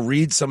 I'll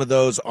read some of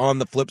those on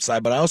the flip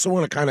side, but I also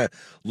want to kind of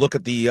look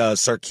at the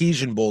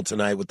Sarkisian Bowl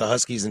tonight with the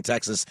Huskies in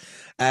Texas.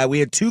 We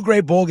had 2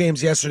 great bowl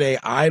games yesterday.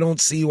 I don't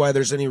see why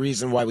there's any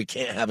reason why we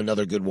can't have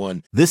another good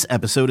one. This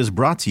episode is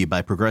brought to you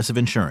by Progressive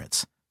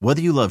Insurance. Whether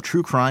you love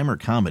true crime or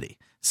comedy,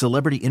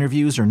 celebrity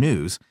interviews or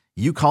news,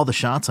 you call the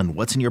shots on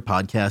what's in your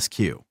podcast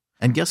queue.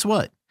 And guess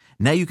what?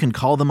 Now you can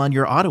call them on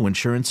your auto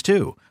insurance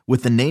too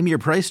with the Name Your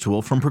Price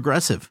tool from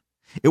Progressive.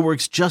 It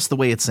works just the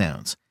way it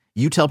sounds.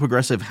 You tell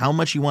Progressive how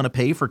much you want to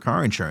pay for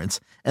car insurance,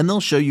 and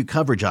they'll show you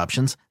coverage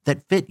options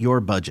that fit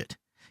your budget.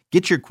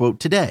 Get your quote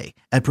today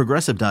at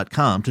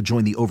Progressive.com to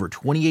join the over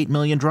 28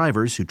 million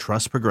drivers who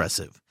trust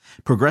Progressive.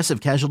 Progressive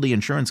Casualty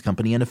Insurance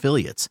Company and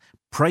Affiliates.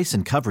 Price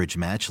and coverage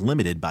match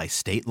limited by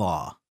state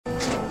law.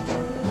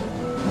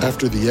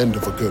 After the end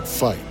of a good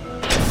fight,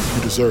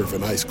 you deserve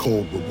an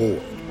ice-cold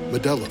reward.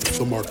 Modelo,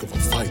 the mark of a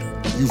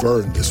fighter. You've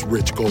earned this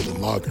rich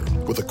golden lager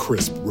with a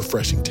crisp,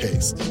 refreshing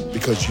taste.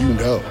 Because you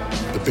know,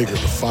 the bigger the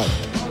fight,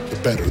 the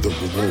better the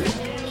reward.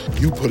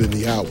 You put in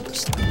the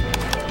hours,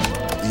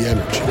 the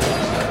energy,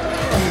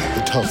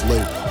 the tough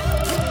labor.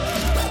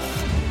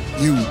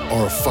 You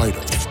are a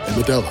fighter,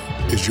 and Modelo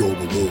is your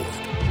reward.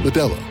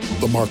 Modelo,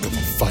 the mark of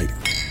a fighter.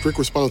 Drink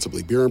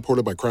responsibly. Beer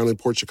imported by Crown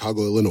Imports,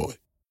 Chicago, Illinois.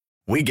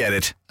 We get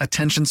it.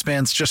 Attention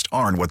spans just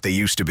aren't what they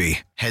used to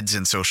be. Heads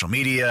in social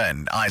media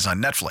and eyes on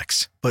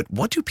Netflix. But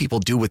what do people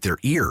do with their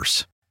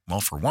ears?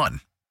 Well, for one,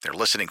 they're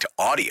listening to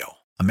audio.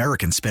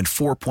 Americans spend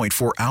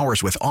 4.4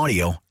 hours with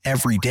audio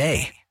every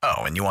day. Oh,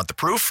 and you want the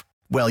proof?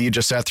 Well, you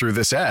just sat through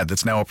this ad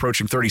that's now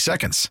approaching 30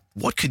 seconds.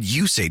 What could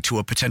you say to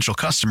a potential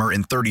customer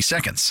in 30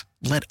 seconds?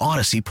 Let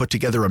Odyssey put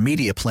together a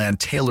media plan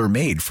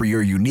tailor-made for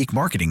your unique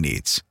marketing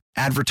needs.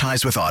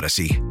 Advertise with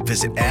Odyssey.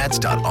 Visit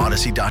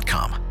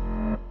ads.odyssey.com.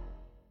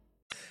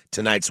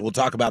 Tonight, so we'll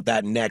talk about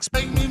that next.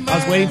 I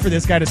was waiting for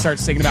this guy to start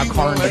singing about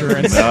car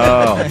insurance.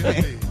 No,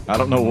 I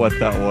don't know what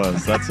that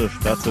was.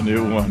 That's a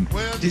new one.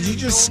 Did you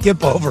just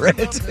skip over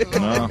it?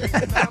 No.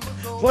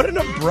 What an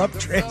abrupt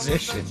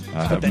transition.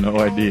 I have no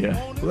idea.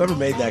 Whoever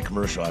made that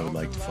commercial, I would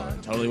like to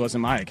find. Totally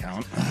wasn't my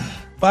account.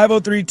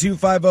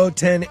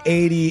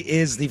 503-250-1080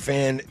 is the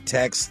fan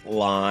text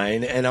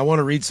line, and I want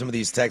to read some of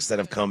these texts that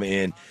have come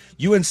in.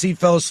 UNC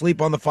fell asleep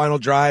on the final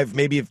drive.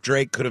 Maybe if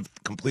Drake could have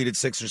completed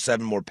 6 or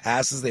 7 more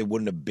passes, they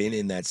wouldn't have been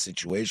in that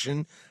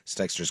situation. This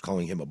texter's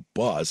calling him a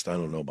bust. I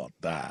don't know about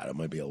that. It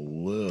might be a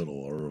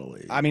little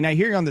early. I mean, I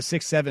hear you on the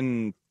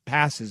 6-7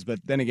 passes, but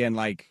then again,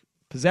 like,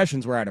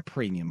 possessions were at a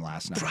premium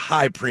last night.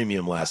 High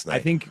premium last night. I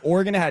think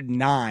Oregon had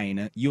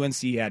 9,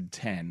 UNC had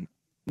 10.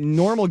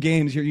 Normal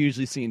games, you're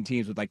usually seeing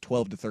teams with like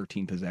 12 to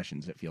 13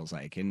 possessions, it feels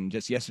like. And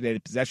just yesterday, the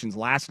possessions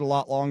lasted a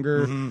lot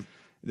longer. Mm-hmm.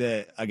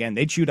 Again,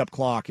 they chewed up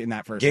clock in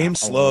that first game half.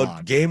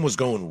 Slowed. Game was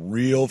going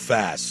real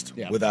fast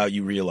without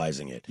you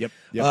realizing it. Yep.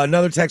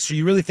 Another texter,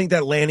 you really think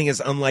that Lanning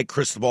is unlike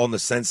Cristobal in the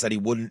sense that he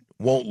won't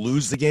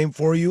lose the game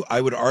for you?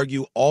 I would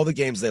argue all the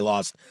games they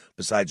lost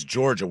besides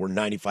Georgia were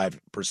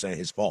 95%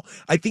 his fault.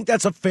 I think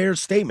that's a fair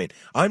statement.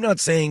 I'm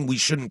not saying we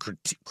shouldn't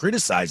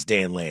criticize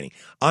Dan Lanning.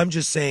 I'm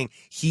just saying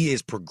he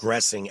is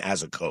progressing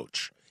as a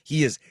coach.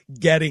 He is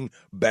getting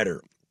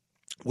better,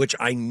 which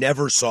I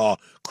never saw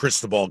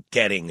Cristobal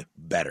getting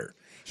better.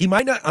 He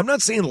might not. I'm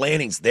not saying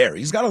Lanning's there.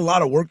 He's got a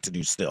lot of work to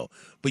do still,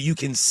 but you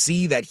can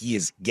see that he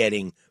is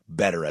getting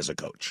better as a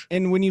coach.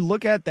 And when you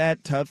look at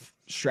that tough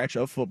stretch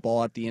of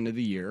football at the end of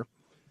the year,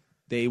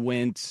 they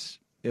went.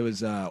 It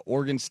was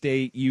Oregon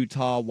State,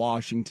 Utah,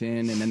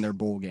 Washington, and then their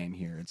bowl game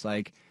here. It's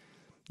like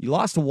you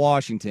lost to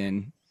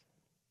Washington,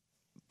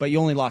 but you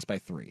only lost by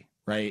 3,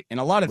 right? And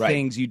a lot of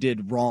things you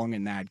did wrong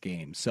in that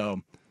game.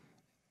 So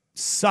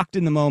sucked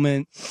in the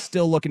moment.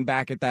 Still looking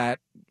back at that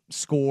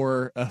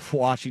score of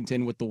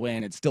Washington with the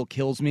win, it still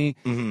kills me.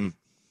 Mm-hmm.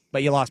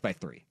 But you lost by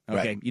 3. Okay,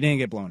 right. You didn't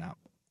get blown out.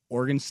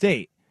 Oregon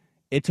State,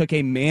 it took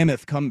a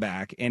mammoth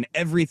comeback and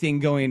everything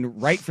going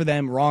right for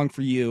them, wrong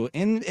for you.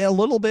 And a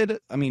little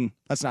bit, I mean,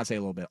 let's not say a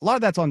little bit. A lot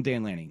of that's on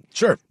Dan Lanning.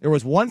 Sure. There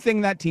was one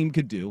thing that team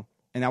could do,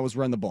 and that was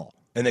run the ball.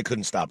 And they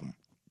couldn't stop him.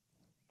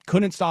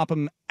 Couldn't stop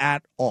him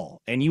at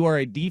all. And you are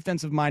a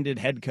defensive-minded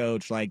head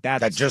coach. Like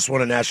that just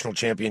won a national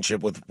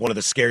championship with one of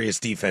the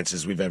scariest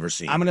defenses we've ever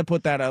seen. I'm going to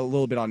put that a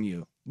little bit on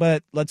you.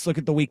 But let's look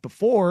at the week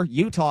before.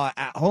 Utah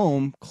at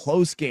home,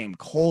 close game,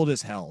 cold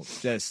as hell.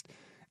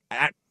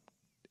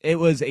 It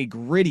was a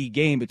gritty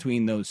game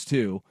between those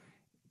two.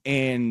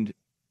 And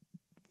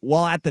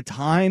while at the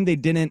time they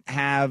didn't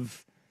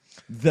have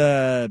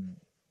the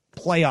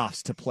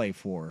playoffs to play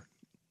for,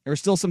 there were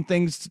still some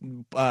things,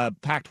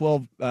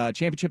 Pac-12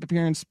 championship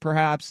appearance,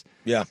 perhaps.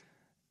 Yeah.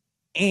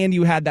 And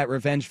you had that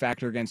revenge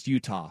factor against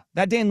Utah.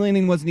 That Dan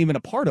Lanning wasn't even a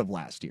part of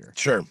last year.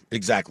 Sure,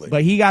 exactly.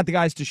 But he got the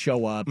guys to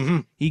show up. Mm-hmm.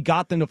 He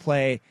got them to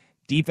play.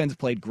 Defense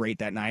played great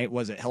that night.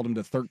 Held him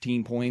to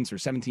 13 points or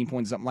 17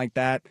 points, something like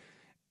that.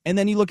 And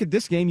then you look at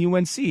this game,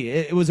 UNC.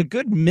 It was a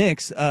good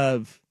mix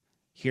of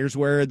here's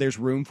where there's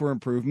room for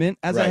improvement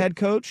as a head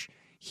coach.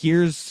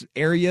 Here's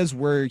areas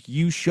where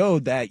you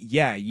showed that,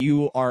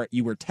 you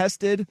were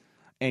tested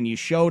and you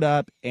showed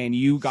up and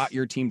you got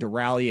your team to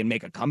rally and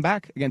make a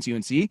comeback against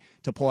UNC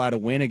to pull out a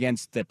win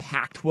against the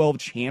Pac-12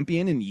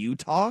 champion in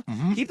Utah.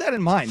 Mm-hmm. Keep that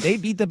in mind. They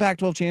beat the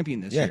Pac-12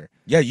 champion this year.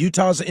 Yeah,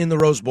 Utah's in the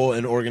Rose Bowl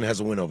and Oregon has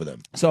a win over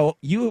them. So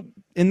you,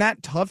 in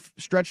that tough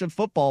stretch of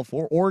football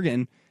for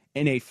Oregon,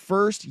 in a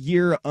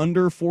first-year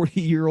under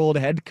 40-year-old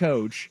head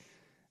coach,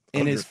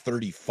 under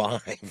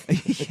 35.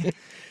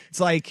 It's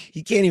like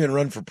he can't even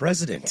run for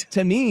president.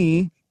 To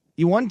me,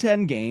 you won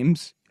 10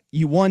 games.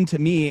 You won, to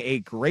me, a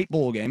great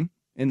bowl game.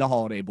 in the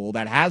Holiday Bowl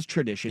that has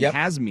tradition,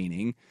 has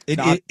meaning.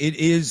 It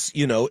is,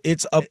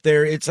 it's up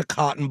there. It's a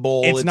Cotton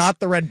Bowl. It's not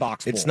the Red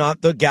Box Bowl. It's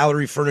not the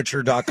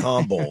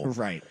GalleryFurniture.com Bowl.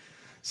 Right.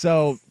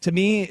 So to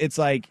me, it's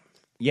like,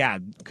 yeah,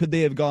 could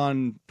they have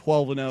gone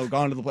 12-0,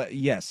 gone to the play?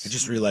 Yes. I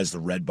just realized the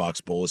Red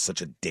Box Bowl is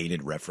such a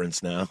dated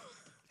reference now.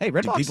 Hey,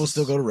 Red Do Box. people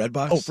still go to Red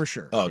Box? Oh, for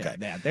sure. Oh, okay.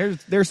 Yeah,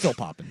 they're still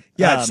popping.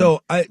 Yeah.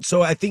 So I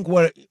think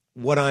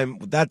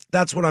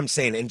that's what I'm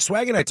saying. And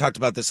Swag and I talked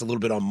about this a little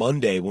bit on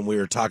Monday when we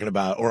were talking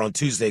about, or on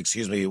Tuesday,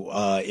 excuse me,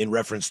 in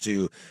reference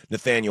to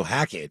Nathaniel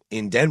Hackett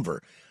in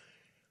Denver.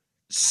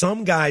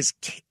 Some guys,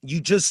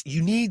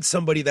 you need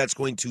somebody that's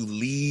going to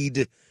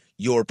lead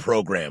your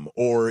program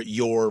or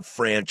your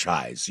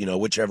franchise,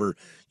 whichever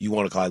you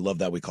want to call it. I love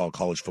that we call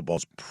college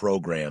football's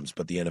programs,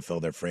 but the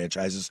NFL, they're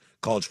franchises.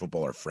 College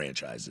football are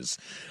franchises.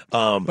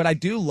 But I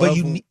do love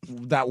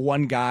that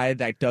one guy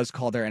that does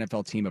call their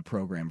NFL team a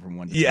program from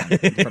time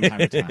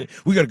to time.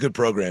 We got a good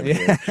program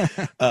here.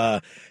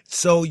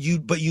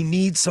 But you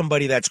need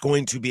somebody that's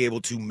going to be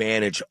able to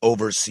manage,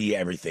 oversee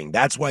everything.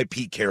 That's why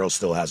Pete Carroll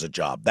still has a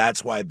job.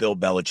 That's why Bill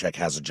Belichick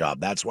has a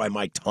job. That's why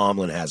Mike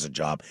Tomlin has a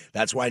job.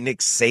 That's why Nick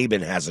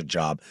Saban has a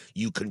job.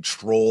 You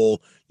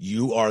control.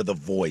 You are the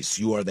voice.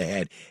 You are the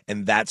head.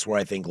 And that's where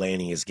I think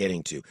Lanning is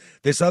getting to.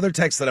 This other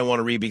text that I want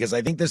to read, because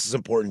I think this is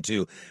important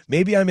too.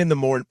 Maybe I'm in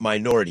the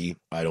minority.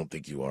 I don't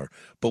think you are.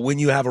 But when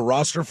you have a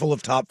roster full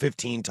of top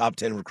 15, top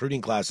 10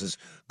 recruiting classes,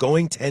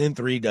 going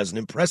 10-3 doesn't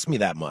impress me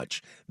that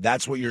much.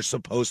 That's what you're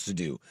supposed to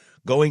do.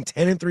 Going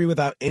 10-3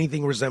 without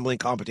anything resembling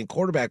competent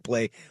quarterback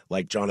play,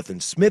 like Jonathan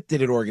Smith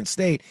did at Oregon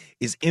State,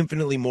 is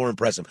infinitely more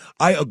impressive.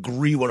 I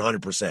agree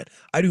 100%.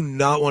 I do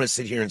not want to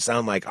sit here and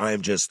sound like I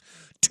am just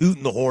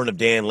tooting the horn of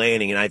Dan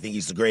Lanning and I think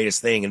he's the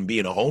greatest thing and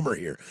being a homer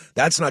here.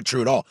 That's not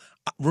true at all.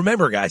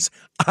 Remember, guys,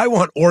 I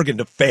want Oregon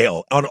to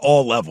fail on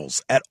all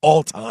levels at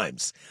all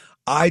times.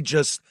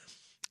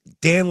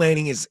 Dan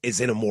Lanning is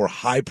in a more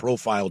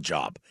high-profile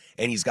job,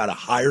 and he's got a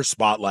higher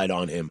spotlight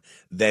on him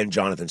than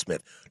Jonathan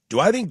Smith. Do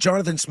I think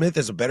Jonathan Smith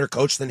is a better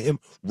coach than him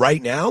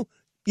right now?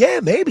 Yeah,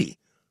 maybe.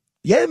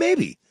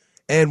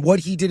 And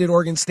what he did at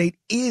Oregon State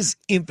is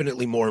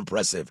infinitely more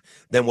impressive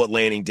than what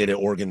Lanning did at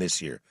Oregon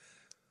this year.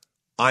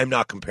 I'm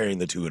not comparing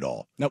the two at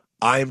all. Nope.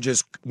 I am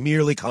just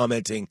merely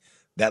commenting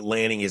that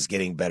Lanning is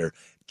getting better,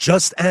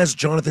 just as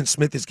Jonathan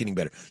Smith is getting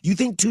better. You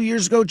think 2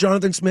 years ago,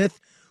 Jonathan Smith,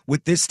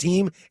 with this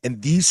team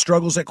and these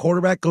struggles at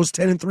quarterback, goes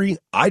 10-3?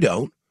 I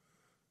don't.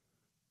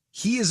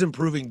 He is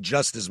improving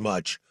just as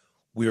much.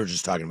 We were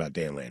just talking about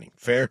Dan Lanning.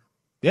 Fair?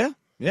 Yeah,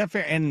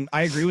 fair. And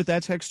I agree with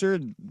that,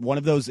 Texter. One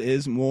of those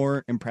is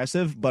more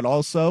impressive, but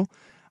also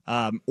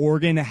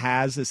Oregon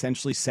has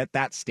essentially set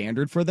that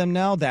standard for them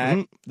now,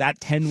 that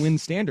 10-win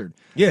standard.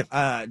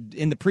 Yeah.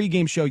 In the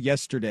pregame show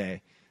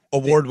yesterday.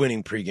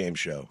 Award-winning pregame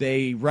show.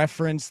 They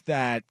referenced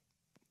that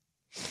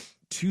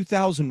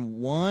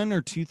 2001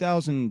 or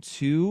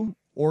 2002,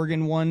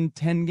 Oregon won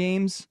 10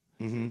 games.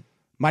 Mm-hmm.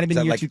 Might have been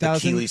the year like 2000.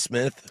 The Keely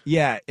Smith?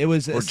 Yeah, it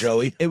was. Or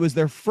Joey? It was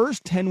their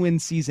first 10-win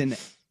season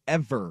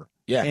ever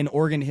in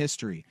Oregon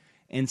history.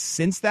 And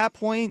since that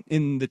point,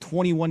 in the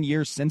 21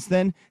 years since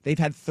then, they've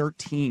had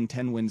 13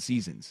 10-win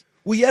seasons.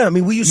 Well, yeah, I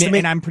mean, we used to make...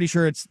 And I'm pretty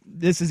sure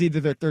this is either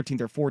their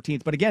 13th or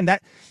 14th. But again,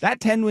 that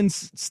 10-win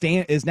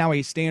stand is now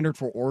a standard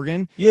for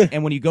Oregon. Yeah.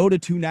 And when you go to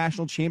 2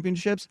 national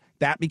championships,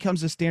 that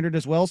becomes a standard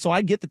as well. So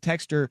I get the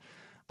texter.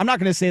 I'm not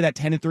going to say that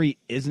 10-3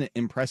 isn't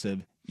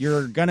impressive.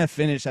 You're going to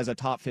finish as a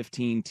top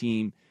 15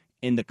 team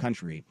in the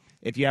country.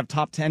 If you have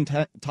top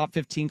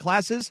 15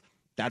 classes,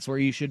 that's where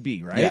you should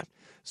be, right? Yeah.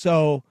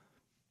 So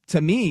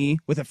to me,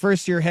 with a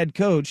first-year head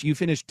coach, you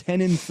finish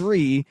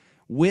 10-3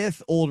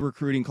 with old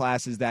recruiting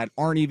classes that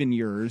aren't even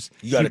yours.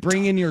 You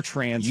bring in your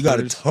transfers. You got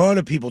a ton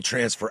of people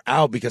transfer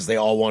out because they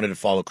all wanted to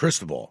follow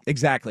Cristobal.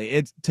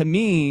 Exactly. To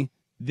me,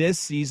 this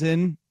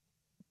season,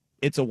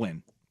 it's a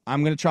win.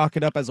 I'm going to chalk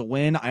it up as a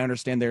win. I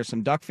understand there's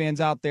some Duck fans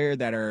out there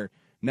that are,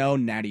 no,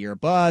 Natty or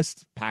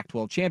bust,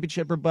 Pac-12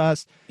 championship or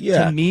bust.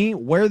 Yeah. To me,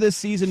 where this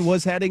season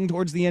was heading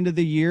towards the end of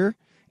the year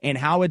and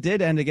how it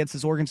did end against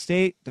this Oregon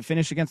State to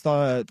finish against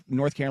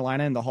North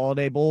Carolina in the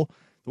Holiday Bowl,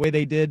 the way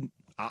they did,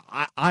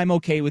 I'm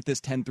okay with this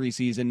 10-3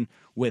 season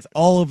with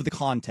all of the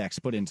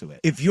context put into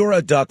it. If you're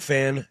a Duck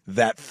fan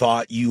that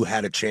thought you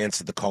had a chance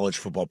at the college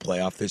football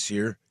playoff this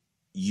year,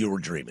 you were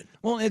dreaming.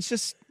 Well, it's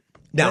just...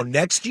 Now,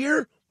 next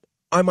year,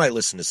 I might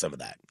listen to some of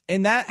that.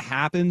 And that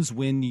happens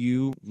when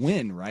you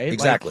win, right?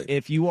 Exactly. Like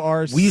if you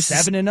are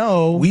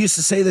 7-0. We used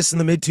to say this in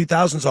the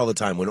mid-2000s all the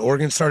time. When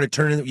Oregon started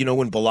turning,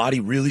 when Bellotti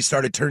really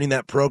started turning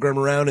that program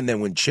around, and then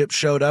when Chip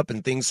showed up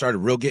and things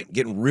started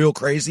getting real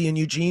crazy in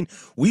Eugene,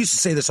 we used to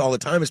say this all the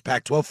time as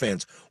Pac-12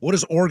 fans. What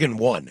has Oregon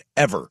won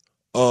ever?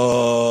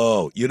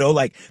 Oh,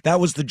 that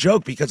was the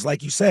joke because,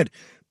 like you said,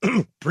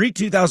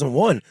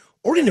 pre-2001,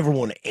 Oregon never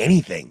won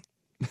anything.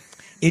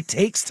 It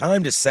takes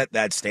time to set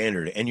that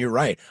standard, and you're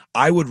right.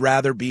 I would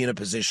rather be in a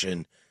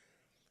position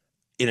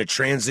in a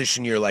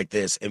transition year like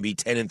this and be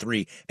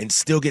 10-3 and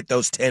still get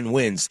those 10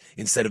 wins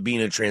instead of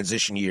being in a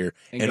transition year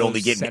and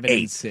only getting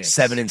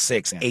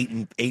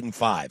 7-6,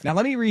 8-5. Now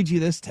let me read you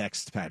this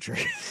text,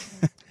 Patrick.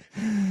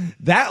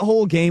 That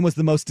whole game was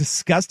the most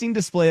disgusting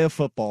display of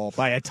football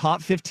by a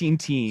top 15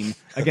 team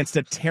against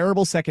a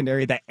terrible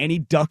secondary that any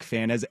Duck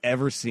fan has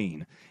ever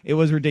seen. It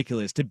was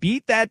ridiculous. To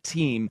beat that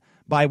team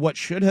by what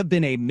should have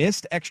been a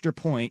missed extra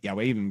point,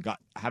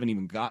 haven't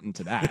even gotten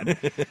to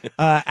that,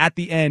 at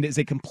the end is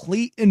a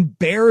complete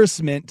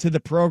embarrassment to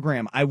the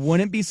program. I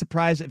wouldn't be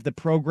surprised if the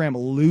program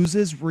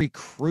loses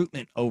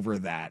recruitment over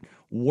that.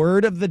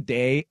 Word of the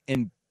day,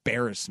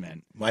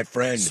 embarrassment. My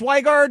friend.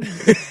 Swigard,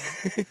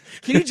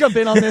 can you jump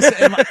in on this?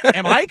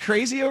 Am I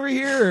crazy over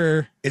here?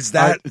 Or? Is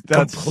that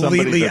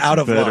completely out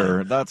of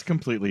line? That's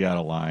completely out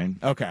of line.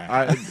 Okay.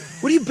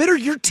 What are you bitter?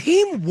 Your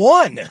team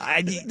won.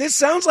 This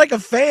sounds like a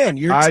fan.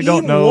 Your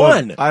team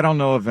won. I don't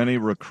know of any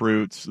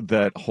recruits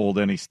that hold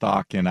any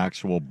stock in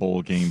actual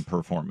bowl game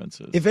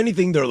performances. If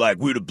anything, they're like,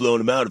 we'd have blown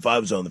them out if I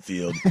was on the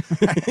field.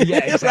 Yeah,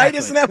 exactly. Right?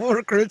 Isn't that what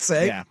recruits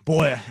say? Yeah.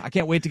 Boy, I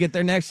can't wait to get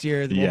there next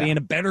year. We'll be in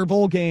a better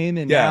bowl game,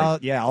 and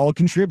I'll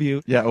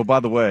contribute. Yeah. Oh, by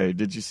the way,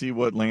 did you see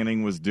what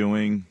Lanning was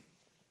doing,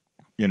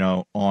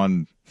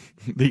 on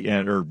the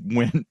end, or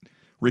when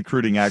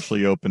recruiting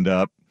actually opened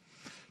up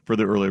for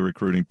the early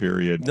recruiting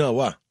period? No,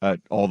 what?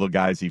 All the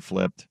guys he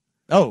flipped.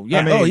 Oh,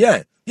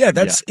 yeah.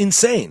 That's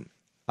insane.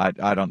 I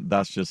don't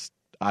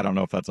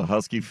know if that's a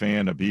Husky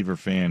fan, a Beaver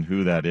fan,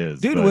 who that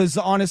is. Dude was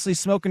honestly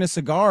smoking a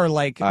cigar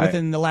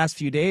within the last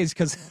few days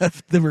because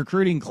of the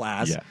recruiting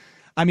class. Yeah.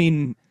 I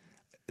mean,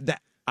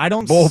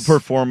 bowl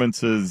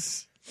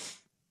performances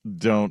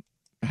don't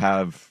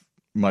have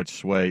much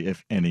sway,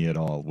 if any at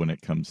all, when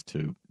it comes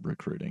to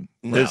recruiting.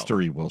 No.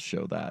 History will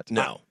show that.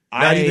 No.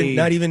 Not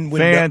even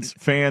when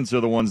fans are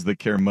the ones that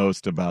care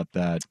most about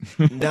that.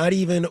 Not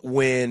even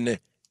when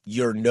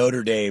you're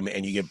Notre Dame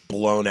and you get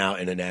blown out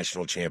in a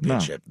national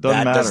championship.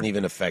 That doesn't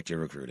even affect your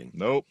recruiting.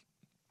 Nope.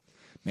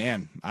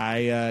 Man,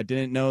 I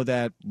didn't know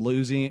that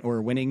losing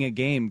or winning a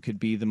game could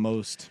be the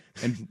most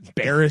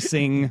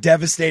embarrassing,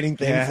 devastating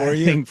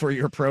thing for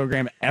your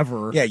program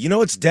ever. Yeah, you know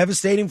what's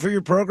devastating for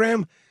your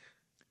program?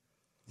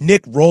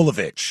 Nick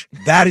Rolovich.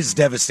 That is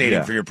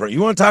devastating for your program.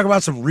 You want to talk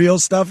about some real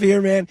stuff here,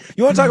 man?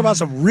 You want to talk about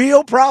some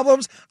real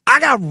problems?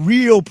 I got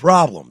real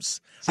problems.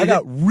 I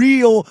got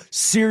real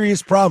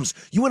serious problems.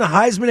 You win a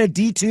Heisman at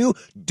D2,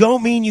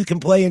 don't mean you can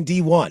play in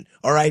D1,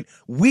 all right?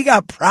 We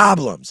got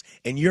problems,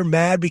 and you're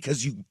mad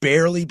because you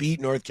barely beat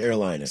North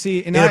Carolina.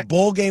 In a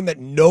bowl game that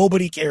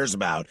nobody cares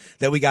about,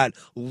 that we got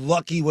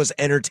lucky was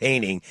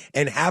entertaining,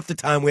 and half the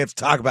time we have to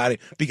talk about it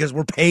because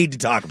we're paid to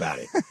talk about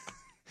it.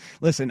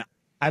 Listen,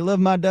 I love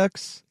my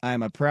Ducks.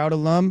 I'm a proud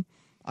alum.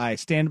 I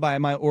stand by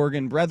my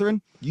Oregon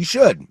brethren. You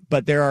should.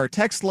 But there are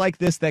texts like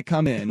this that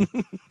come in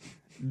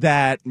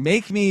that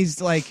make me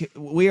like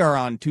we are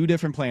on two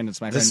different planets,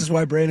 my friend. This is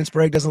why Brandon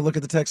Sprague doesn't look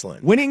at the text line.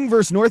 Winning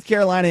versus North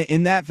Carolina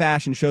in that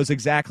fashion shows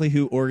exactly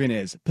who Oregon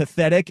is.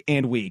 Pathetic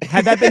and weak.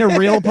 Had that been a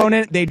real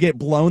opponent, they'd get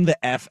blown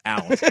the F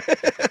out.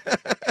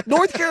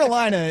 North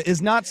Carolina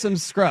is not some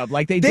scrub.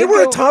 Like they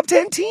were a top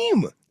 10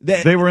 team.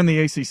 They were in the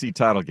ACC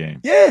title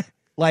game. Yeah.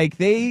 Like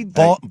they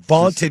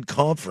vaunted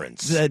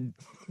conference.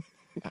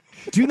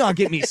 Do not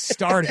get me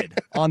started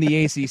on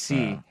the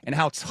ACC and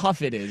how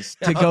tough it is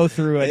to go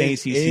through an ACC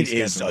schedule. It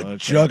is a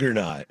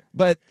juggernaut.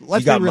 But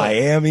let's you got be real.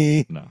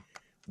 Miami,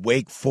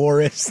 Wake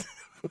Forest.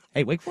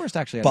 Hey, Wake Forest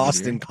actually had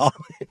Boston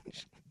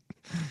College.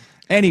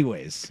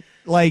 Anyways,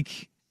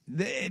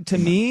 to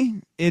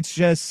me, it's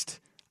just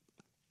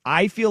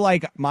I feel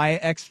like my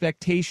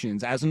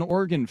expectations as an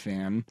Oregon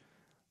fan,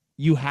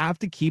 you have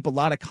to keep a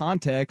lot of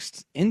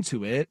context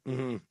into it.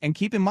 Mm-hmm. And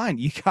keep in mind,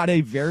 you got a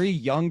very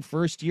young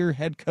first-year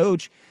head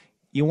coach.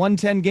 You won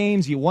 10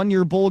 games. You won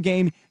your bowl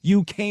game.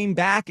 You came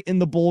back in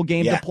the bowl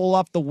game to pull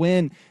off the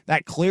win.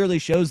 That clearly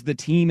shows the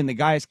team and the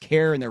guys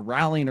care and they're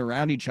rallying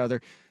around each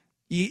other.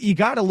 You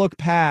got to look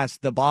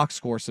past the box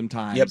score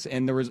sometimes. Yep.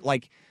 And there was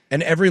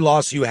and every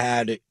loss you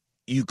had,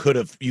 you could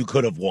have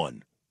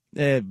won.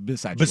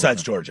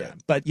 Besides Georgia.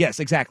 But yes,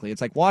 exactly. It's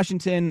like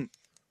Washington,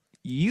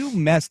 you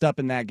messed up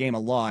in that game a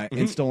lot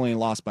and still only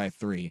lost by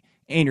 3.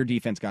 And your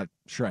defense got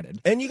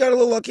shredded. And you got a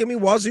little lucky. I mean,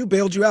 Wazoo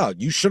bailed you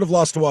out. You should have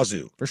lost to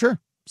Wazoo. For sure.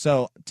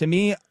 So, to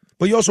me...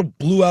 But you also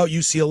blew out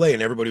UCLA,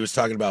 and everybody was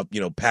talking about,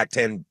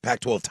 Pac-10,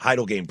 Pac-12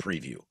 title game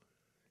preview.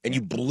 And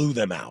you blew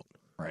them out.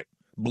 Right.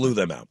 Blew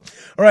them out.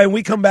 All right, when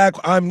we come back,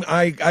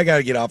 I got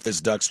to get off this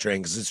Ducks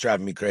train because it's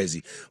driving me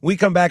crazy. When we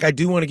come back, I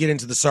do want to get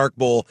into the Sark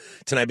Bowl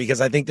tonight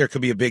because I think there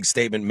could be a big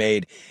statement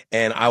made,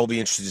 and I will be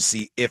interested to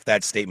see if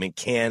that statement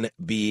can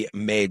be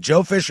made.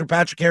 Joe Fisher,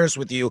 Patrick Harris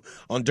with you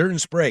on Dirt and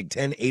Sprague,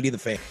 1080 The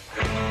Fan.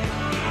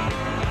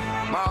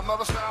 My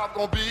mother said I'm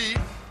gonna be.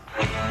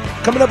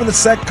 Coming up in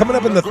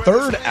the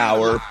third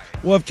hour,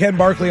 we'll have Ken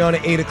Barkley on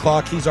at 8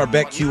 o'clock. He's our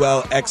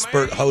BetQL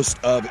expert, host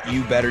of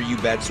You Better You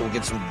Bet, so we'll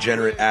get some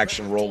degenerate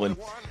action rolling.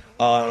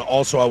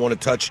 Also, I want to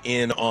touch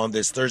in on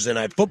this Thursday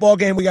night football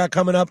game we got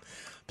coming up,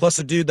 plus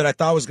a dude that I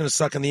thought was going to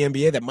suck in the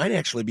NBA that might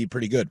actually be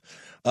pretty good.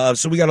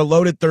 So we got a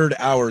loaded third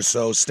hour,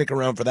 so stick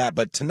around for that.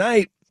 But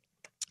tonight,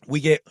 we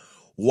get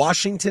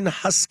Washington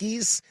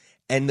Huskies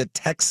and the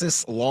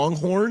Texas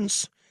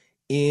Longhorns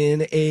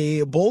in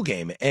a bowl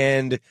game.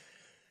 And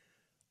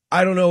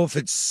I don't know if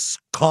it's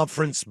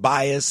conference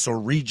bias or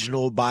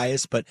regional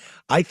bias, but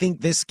I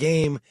think this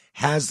game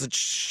has the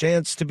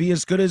chance to be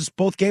as good as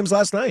both games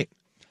last night.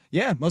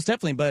 Yeah, most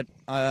definitely. But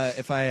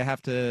if I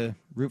have to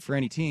root for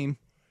any team,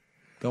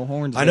 go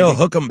Horns. I know,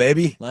 hook 'em,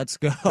 baby. Let's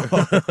go.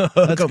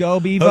 Let's go,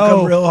 Bevo. Hook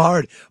 'em real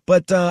hard.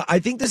 But I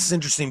think this is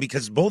interesting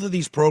because both of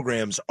these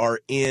programs are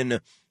in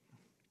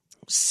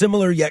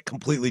similar yet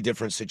completely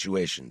different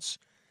situations.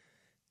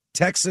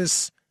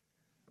 Texas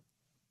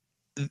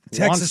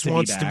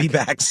wants to be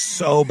back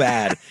so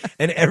bad,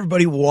 and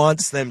everybody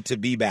wants them to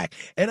be back.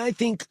 And I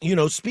think,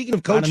 speaking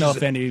of coaches, I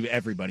don't know if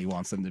everybody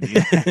wants them to be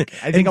back.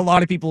 I think a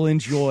lot of people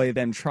enjoy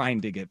them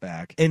trying to get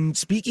back. And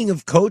speaking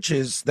of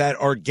coaches that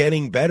are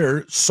getting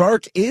better,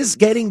 Sark is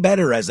getting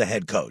better as a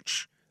head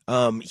coach.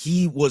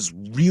 He was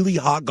really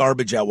hot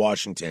garbage at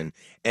Washington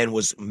and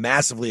was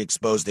massively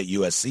exposed at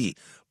USC.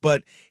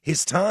 But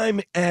his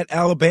time at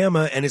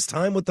Alabama and his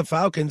time with the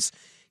Falcons,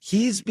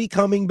 he's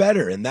becoming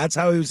better, and that's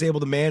how he was able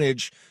to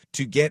manage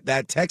to get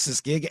that Texas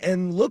gig.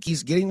 And look,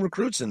 he's getting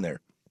recruits in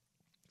there.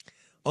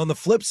 On the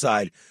flip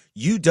side,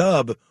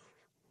 UW,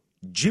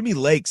 Jimmy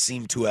Lake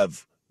seemed to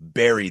have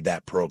buried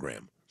that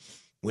program.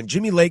 When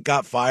Jimmy Lake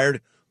got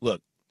fired,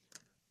 look,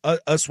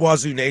 us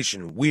Wazoo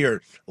Nation,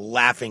 we're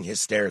laughing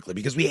hysterically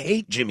because we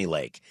hate Jimmy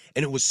Lake,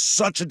 and it was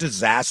such a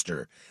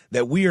disaster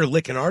that we are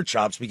licking our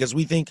chops because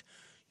we think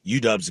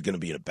UW's going to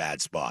be in a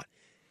bad spot.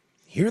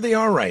 Here they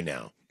are right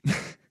now.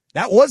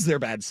 That was their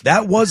bad spot.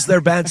 That was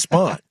their bad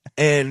spot.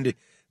 And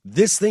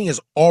this thing has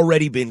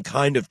already been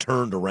kind of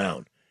turned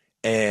around.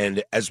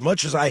 And as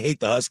much as I hate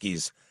the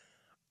Huskies,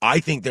 I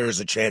think there is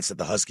a chance that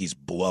the Huskies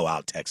blow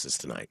out Texas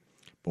tonight.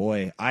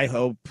 Boy, I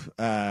hope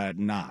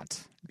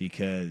not,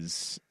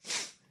 because...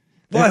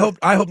 Well,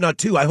 I hope not,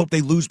 too. I hope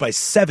they lose by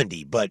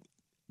 70. But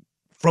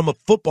from a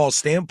football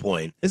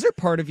standpoint... Is there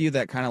part of you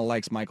that kind of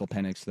likes Michael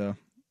Penix, though?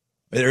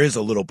 There is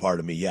a little part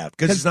of me, yeah,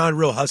 because he's not a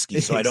real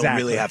Husky, so I don't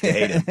really have to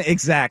hate him.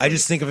 Exactly. I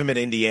just think of him at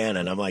Indiana,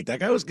 and I'm like,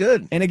 that guy was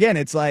good. And again,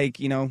 it's like,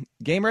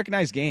 game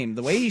recognized game.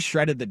 The way he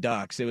shredded the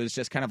Ducks, it was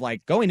just kind of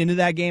like going into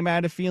that game, I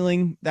had a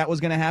feeling that was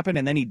going to happen,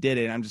 and then he did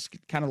it. I'm just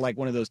kind of like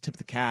one of those tip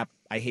the cap,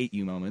 I hate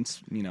you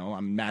moments.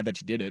 I'm mad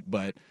that you did it,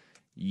 but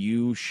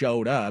you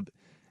showed up,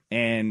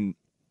 and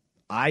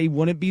I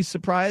wouldn't be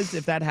surprised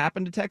if that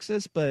happened to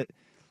Texas, but...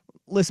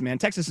 Listen, man,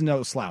 Texas is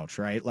no slouch,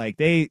 right? Like,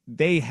 they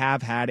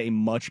have had a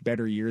much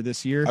better year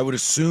this year. I would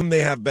assume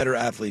they have better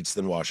athletes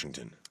than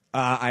Washington.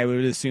 I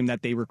would assume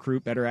that they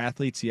recruit better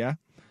athletes, yeah.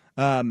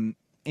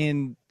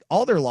 And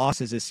all their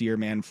losses this year,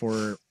 man,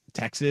 for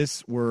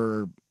Texas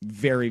were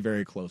very,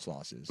 very close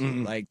losses.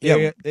 Mm-hmm. Like,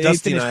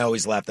 Dusty and I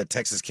always laugh that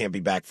Texas can't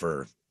be back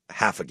for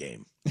half a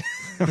game.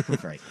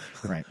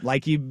 Right.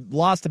 Like, you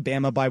lost to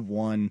Bama by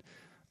 1,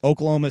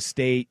 Oklahoma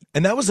State.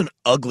 And that was an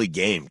ugly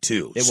game,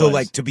 too. It so, was.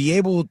 like, to be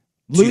able...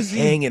 Losing,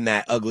 to hang in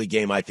that ugly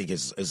game, I think,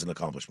 is an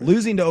accomplishment.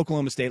 Losing to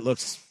Oklahoma State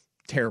looks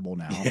terrible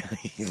now. Yeah,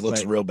 he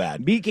looks real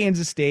bad. Beat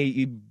Kansas State.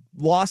 You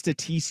lost to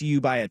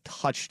TCU by a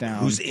touchdown.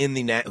 Who's in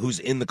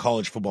the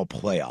college football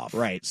playoff?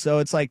 Right. So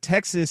it's like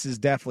Texas is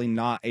definitely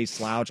not a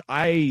slouch.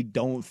 I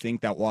don't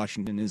think that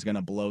Washington is going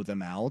to blow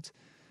them out.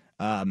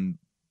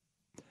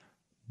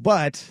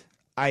 But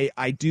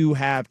I do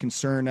have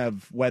concern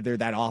of whether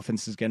that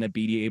offense is going to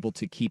be able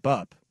to keep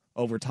up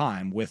over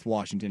time with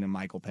Washington and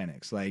Michael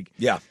Penix. Like,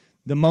 yeah.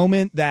 The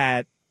moment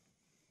that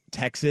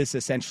Texas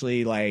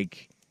essentially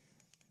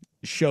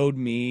showed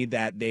me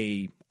that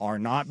they are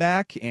not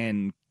back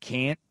and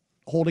can't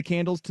hold a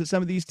candle to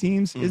some of these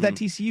teams is that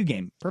TCU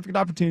game. Perfect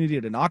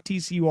opportunity to knock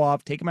TCU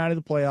off, take them out of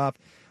the playoff,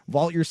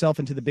 vault yourself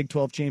into the Big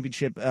 12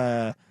 championship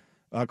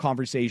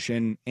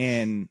conversation,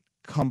 and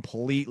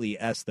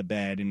completely S the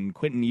bed. And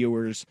Quentin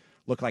Ewers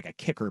looked like a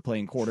kicker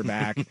playing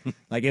quarterback.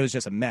 Like, it was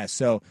just a mess.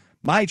 So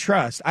I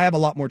have a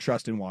lot more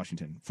trust in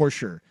Washington, for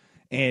sure.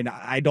 And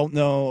I don't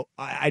know,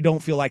 I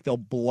don't feel like they'll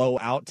blow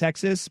out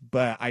Texas,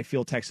 but I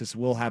feel Texas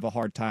will have a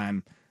hard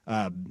time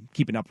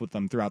keeping up with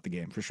them throughout the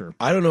game, for sure.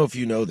 I don't know if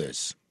you know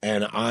this,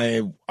 and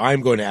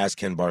I'm going to ask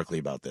Ken Barkley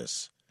about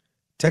this.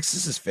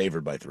 Texas is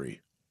favored by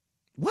 3.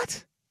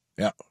 What?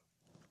 Yeah.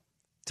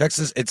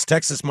 It's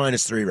Texas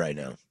 -3 right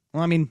now.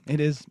 Well, I mean,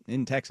 it is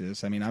in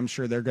Texas. I mean, I'm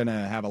sure they're going to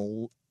have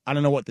I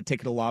don't know what the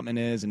ticket allotment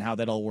is and how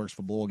that all works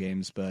for bowl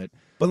games, but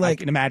I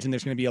can imagine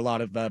there's going to be a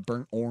lot of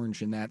burnt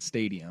orange in that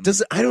stadium.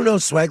 I don't know,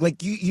 Swag. Like,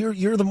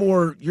 you're the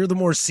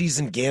more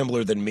seasoned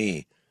gambler than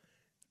me.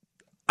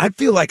 I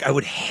feel like I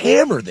would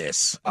hammer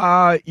this.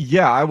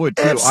 Yeah, I would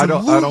too.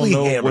 Absolutely I don't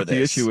know what this.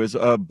 the issue is.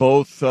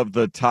 Both of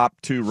the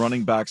top 2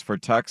 running backs for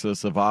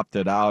Texas have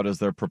opted out as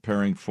they're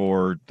preparing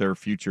for their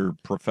future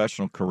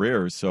professional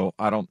careers. So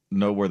I don't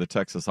know where the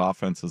Texas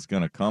offense is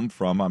going to come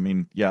from. I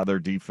mean, yeah, their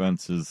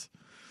defense is,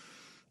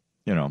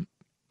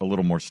 a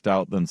little more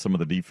stout than some of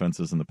the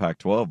defenses in the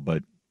Pac-12,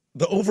 but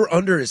the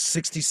over/under is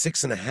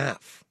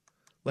 66.5.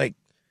 Like,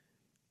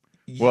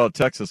 well,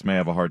 Texas may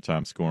have a hard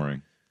time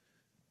scoring.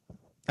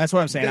 That's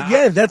what I'm saying.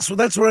 Yeah, that's what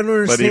I don't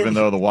understand. But even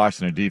though the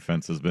Washington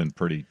defense has been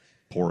pretty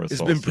porous,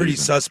 it's been pretty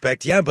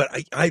suspect. Yeah, but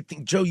I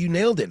think, Joe, you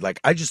nailed it. Like,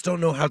 I just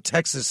don't know how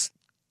Texas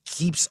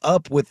keeps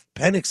up with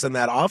Penix and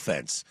that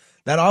offense.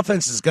 that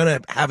offense is going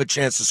to have a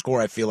chance to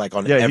score, I feel like,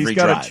 on every drive. Yeah, he's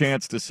got a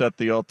chance to set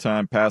the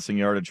all-time passing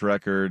yardage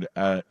record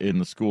in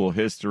the school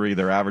history.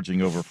 They're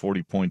averaging over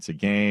 40 points a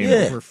game.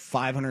 Yeah. Over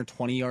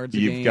 520 yards a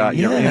game.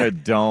 You're in a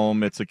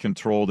dome. It's a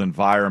controlled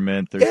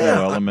environment. There's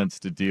no elements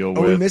to deal with.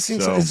 Are we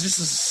missing something? Is this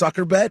a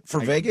sucker bet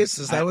for Vegas?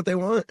 Is that what they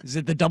want? Is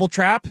it the double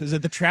trap? Is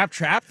it the trap?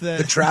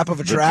 The trap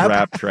of a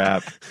trap? The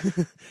trap.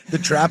 The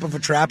trap of a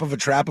trap of a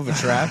trap of a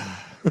trap?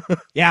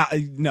 Yeah,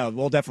 no,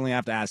 we'll definitely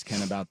have to ask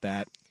Ken about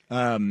that.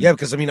 Yeah,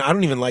 because, I mean, I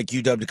don't even like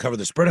UW to cover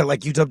the spread. I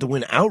like UW to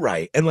win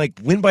outright and, like,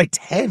 win by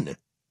 10.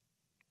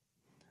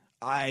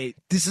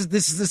 This is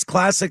this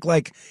classic,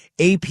 like,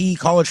 AP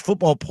college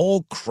football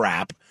poll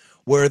crap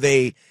where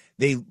they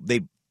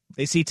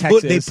see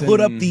Texas. They put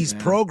up these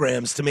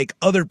programs to make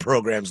other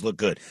programs look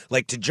good,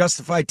 like to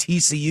justify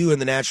TCU in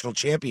the national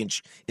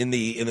championship in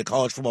the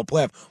college football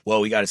playoff. Well,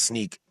 we got to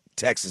sneak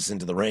Texas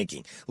into the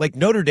ranking. Like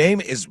Notre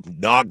Dame is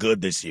not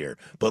good this year,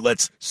 but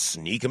let's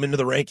sneak them into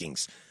the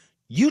rankings.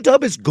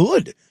 UW is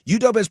good.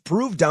 UW has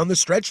proved down the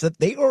stretch that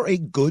they are a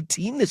good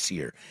team this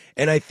year,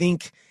 and I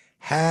think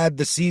had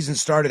the season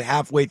started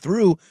halfway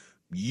through,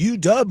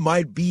 UW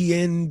might be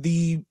in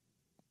the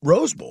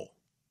Rose Bowl.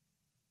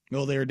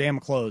 Well, they were damn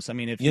close. I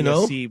mean, if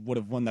USC would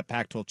have won the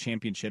Pac-12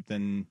 championship,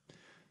 then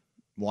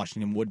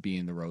Washington would be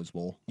in the Rose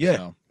Bowl.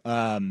 Yeah.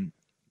 So,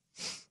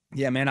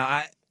 yeah,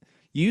 man,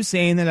 you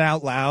saying that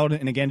out loud,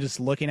 and again, just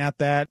looking at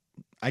that,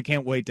 I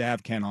can't wait to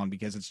have Ken on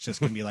because it's just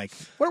going to be like,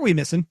 what are we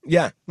missing?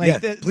 Yeah.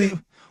 Like, please.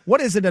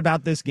 What is it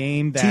about this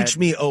game that... Teach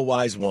me, oh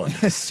wise one.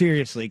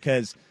 Seriously,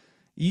 because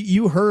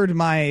you heard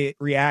my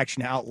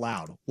reaction out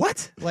loud.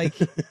 What? Like,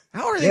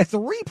 how are they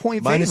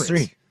 3-point favorites?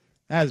 -3.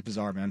 That is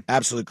bizarre, man.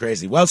 Absolutely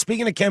crazy. Well,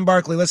 speaking of Ken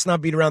Barkley, let's not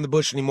beat around the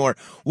bush anymore.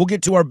 We'll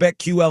get to our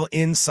BetQL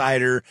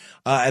Insider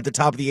at the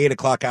top of the 8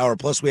 o'clock hour.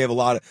 Plus, we have a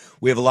lot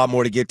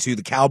more to get to.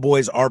 The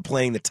Cowboys are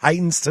playing the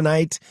Titans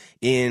tonight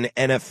in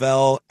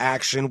NFL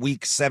action.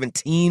 Week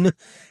 17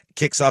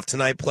 kicks off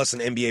tonight. Plus, an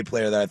NBA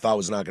player that I thought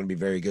was not going to be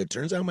very good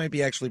turns out might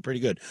be actually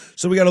pretty good.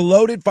 So we got a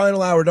loaded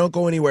final hour. Don't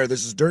go anywhere.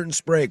 This is Dirt and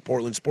Sprague,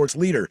 Portland sports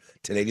leader,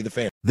 1080 The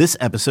Fan. This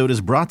episode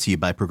is brought to you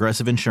by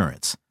Progressive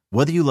Insurance.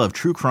 Whether you love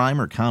true crime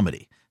or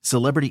comedy,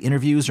 celebrity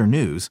interviews or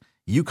news,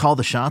 you call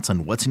the shots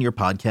on what's in your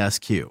podcast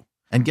queue.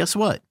 And guess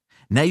what?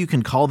 Now you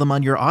can call them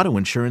on your auto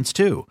insurance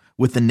too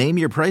with the Name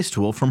Your Price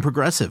tool from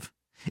Progressive.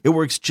 It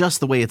works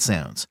just the way it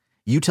sounds.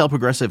 You tell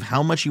Progressive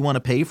how much you want to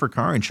pay for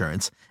car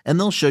insurance, and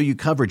they'll show you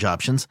coverage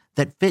options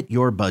that fit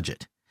your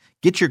budget.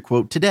 Get your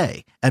quote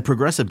today at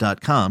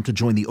Progressive.com to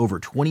join the over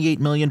 28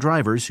 million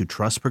drivers who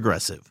trust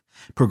Progressive.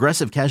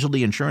 Progressive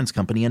Casualty Insurance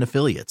Company and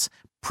Affiliates.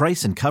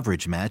 Price and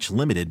coverage match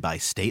limited by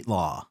state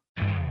law.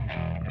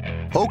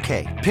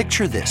 Okay,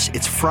 picture this.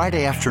 It's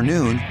Friday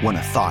afternoon when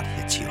a thought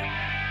hits you.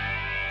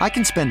 I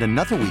can spend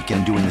another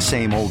weekend doing the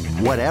same old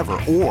whatever,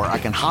 or I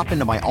can hop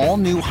into my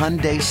all-new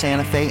Hyundai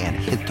Santa Fe and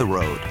hit the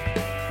road.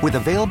 With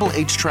available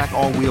H-Track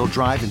all-wheel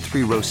drive and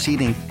 3-row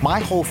seating, my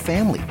whole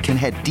family can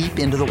head deep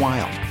into the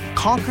wild.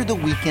 Conquer the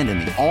weekend in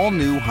the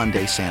all-new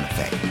Hyundai Santa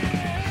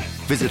Fe.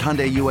 Visit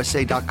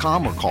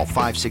HyundaiUSA.com or call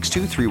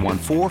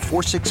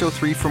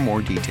 562-314-4603 for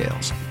more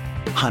details.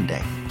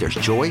 Hyundai, there's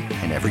joy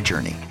in every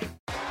journey.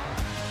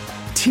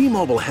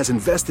 T-Mobile has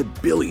invested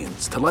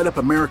billions to light up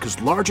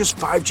America's largest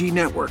 5G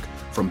network,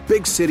 from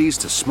big cities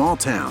to small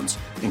towns,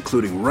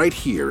 including right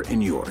here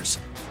in yours.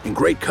 And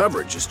great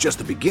coverage is just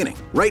the beginning.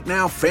 Right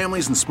now,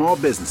 families and small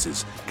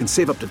businesses can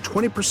save up to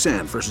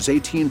 20% versus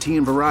AT&T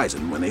and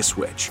Verizon when they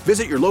switch.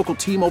 Visit your local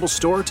T-Mobile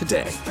store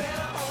today.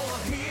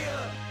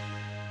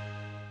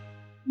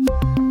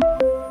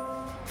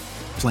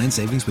 Plan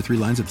savings with 3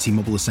 lines of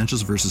T-Mobile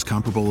Essentials versus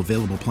comparable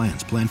available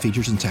plans. Plan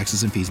features and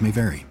taxes and fees may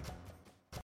vary.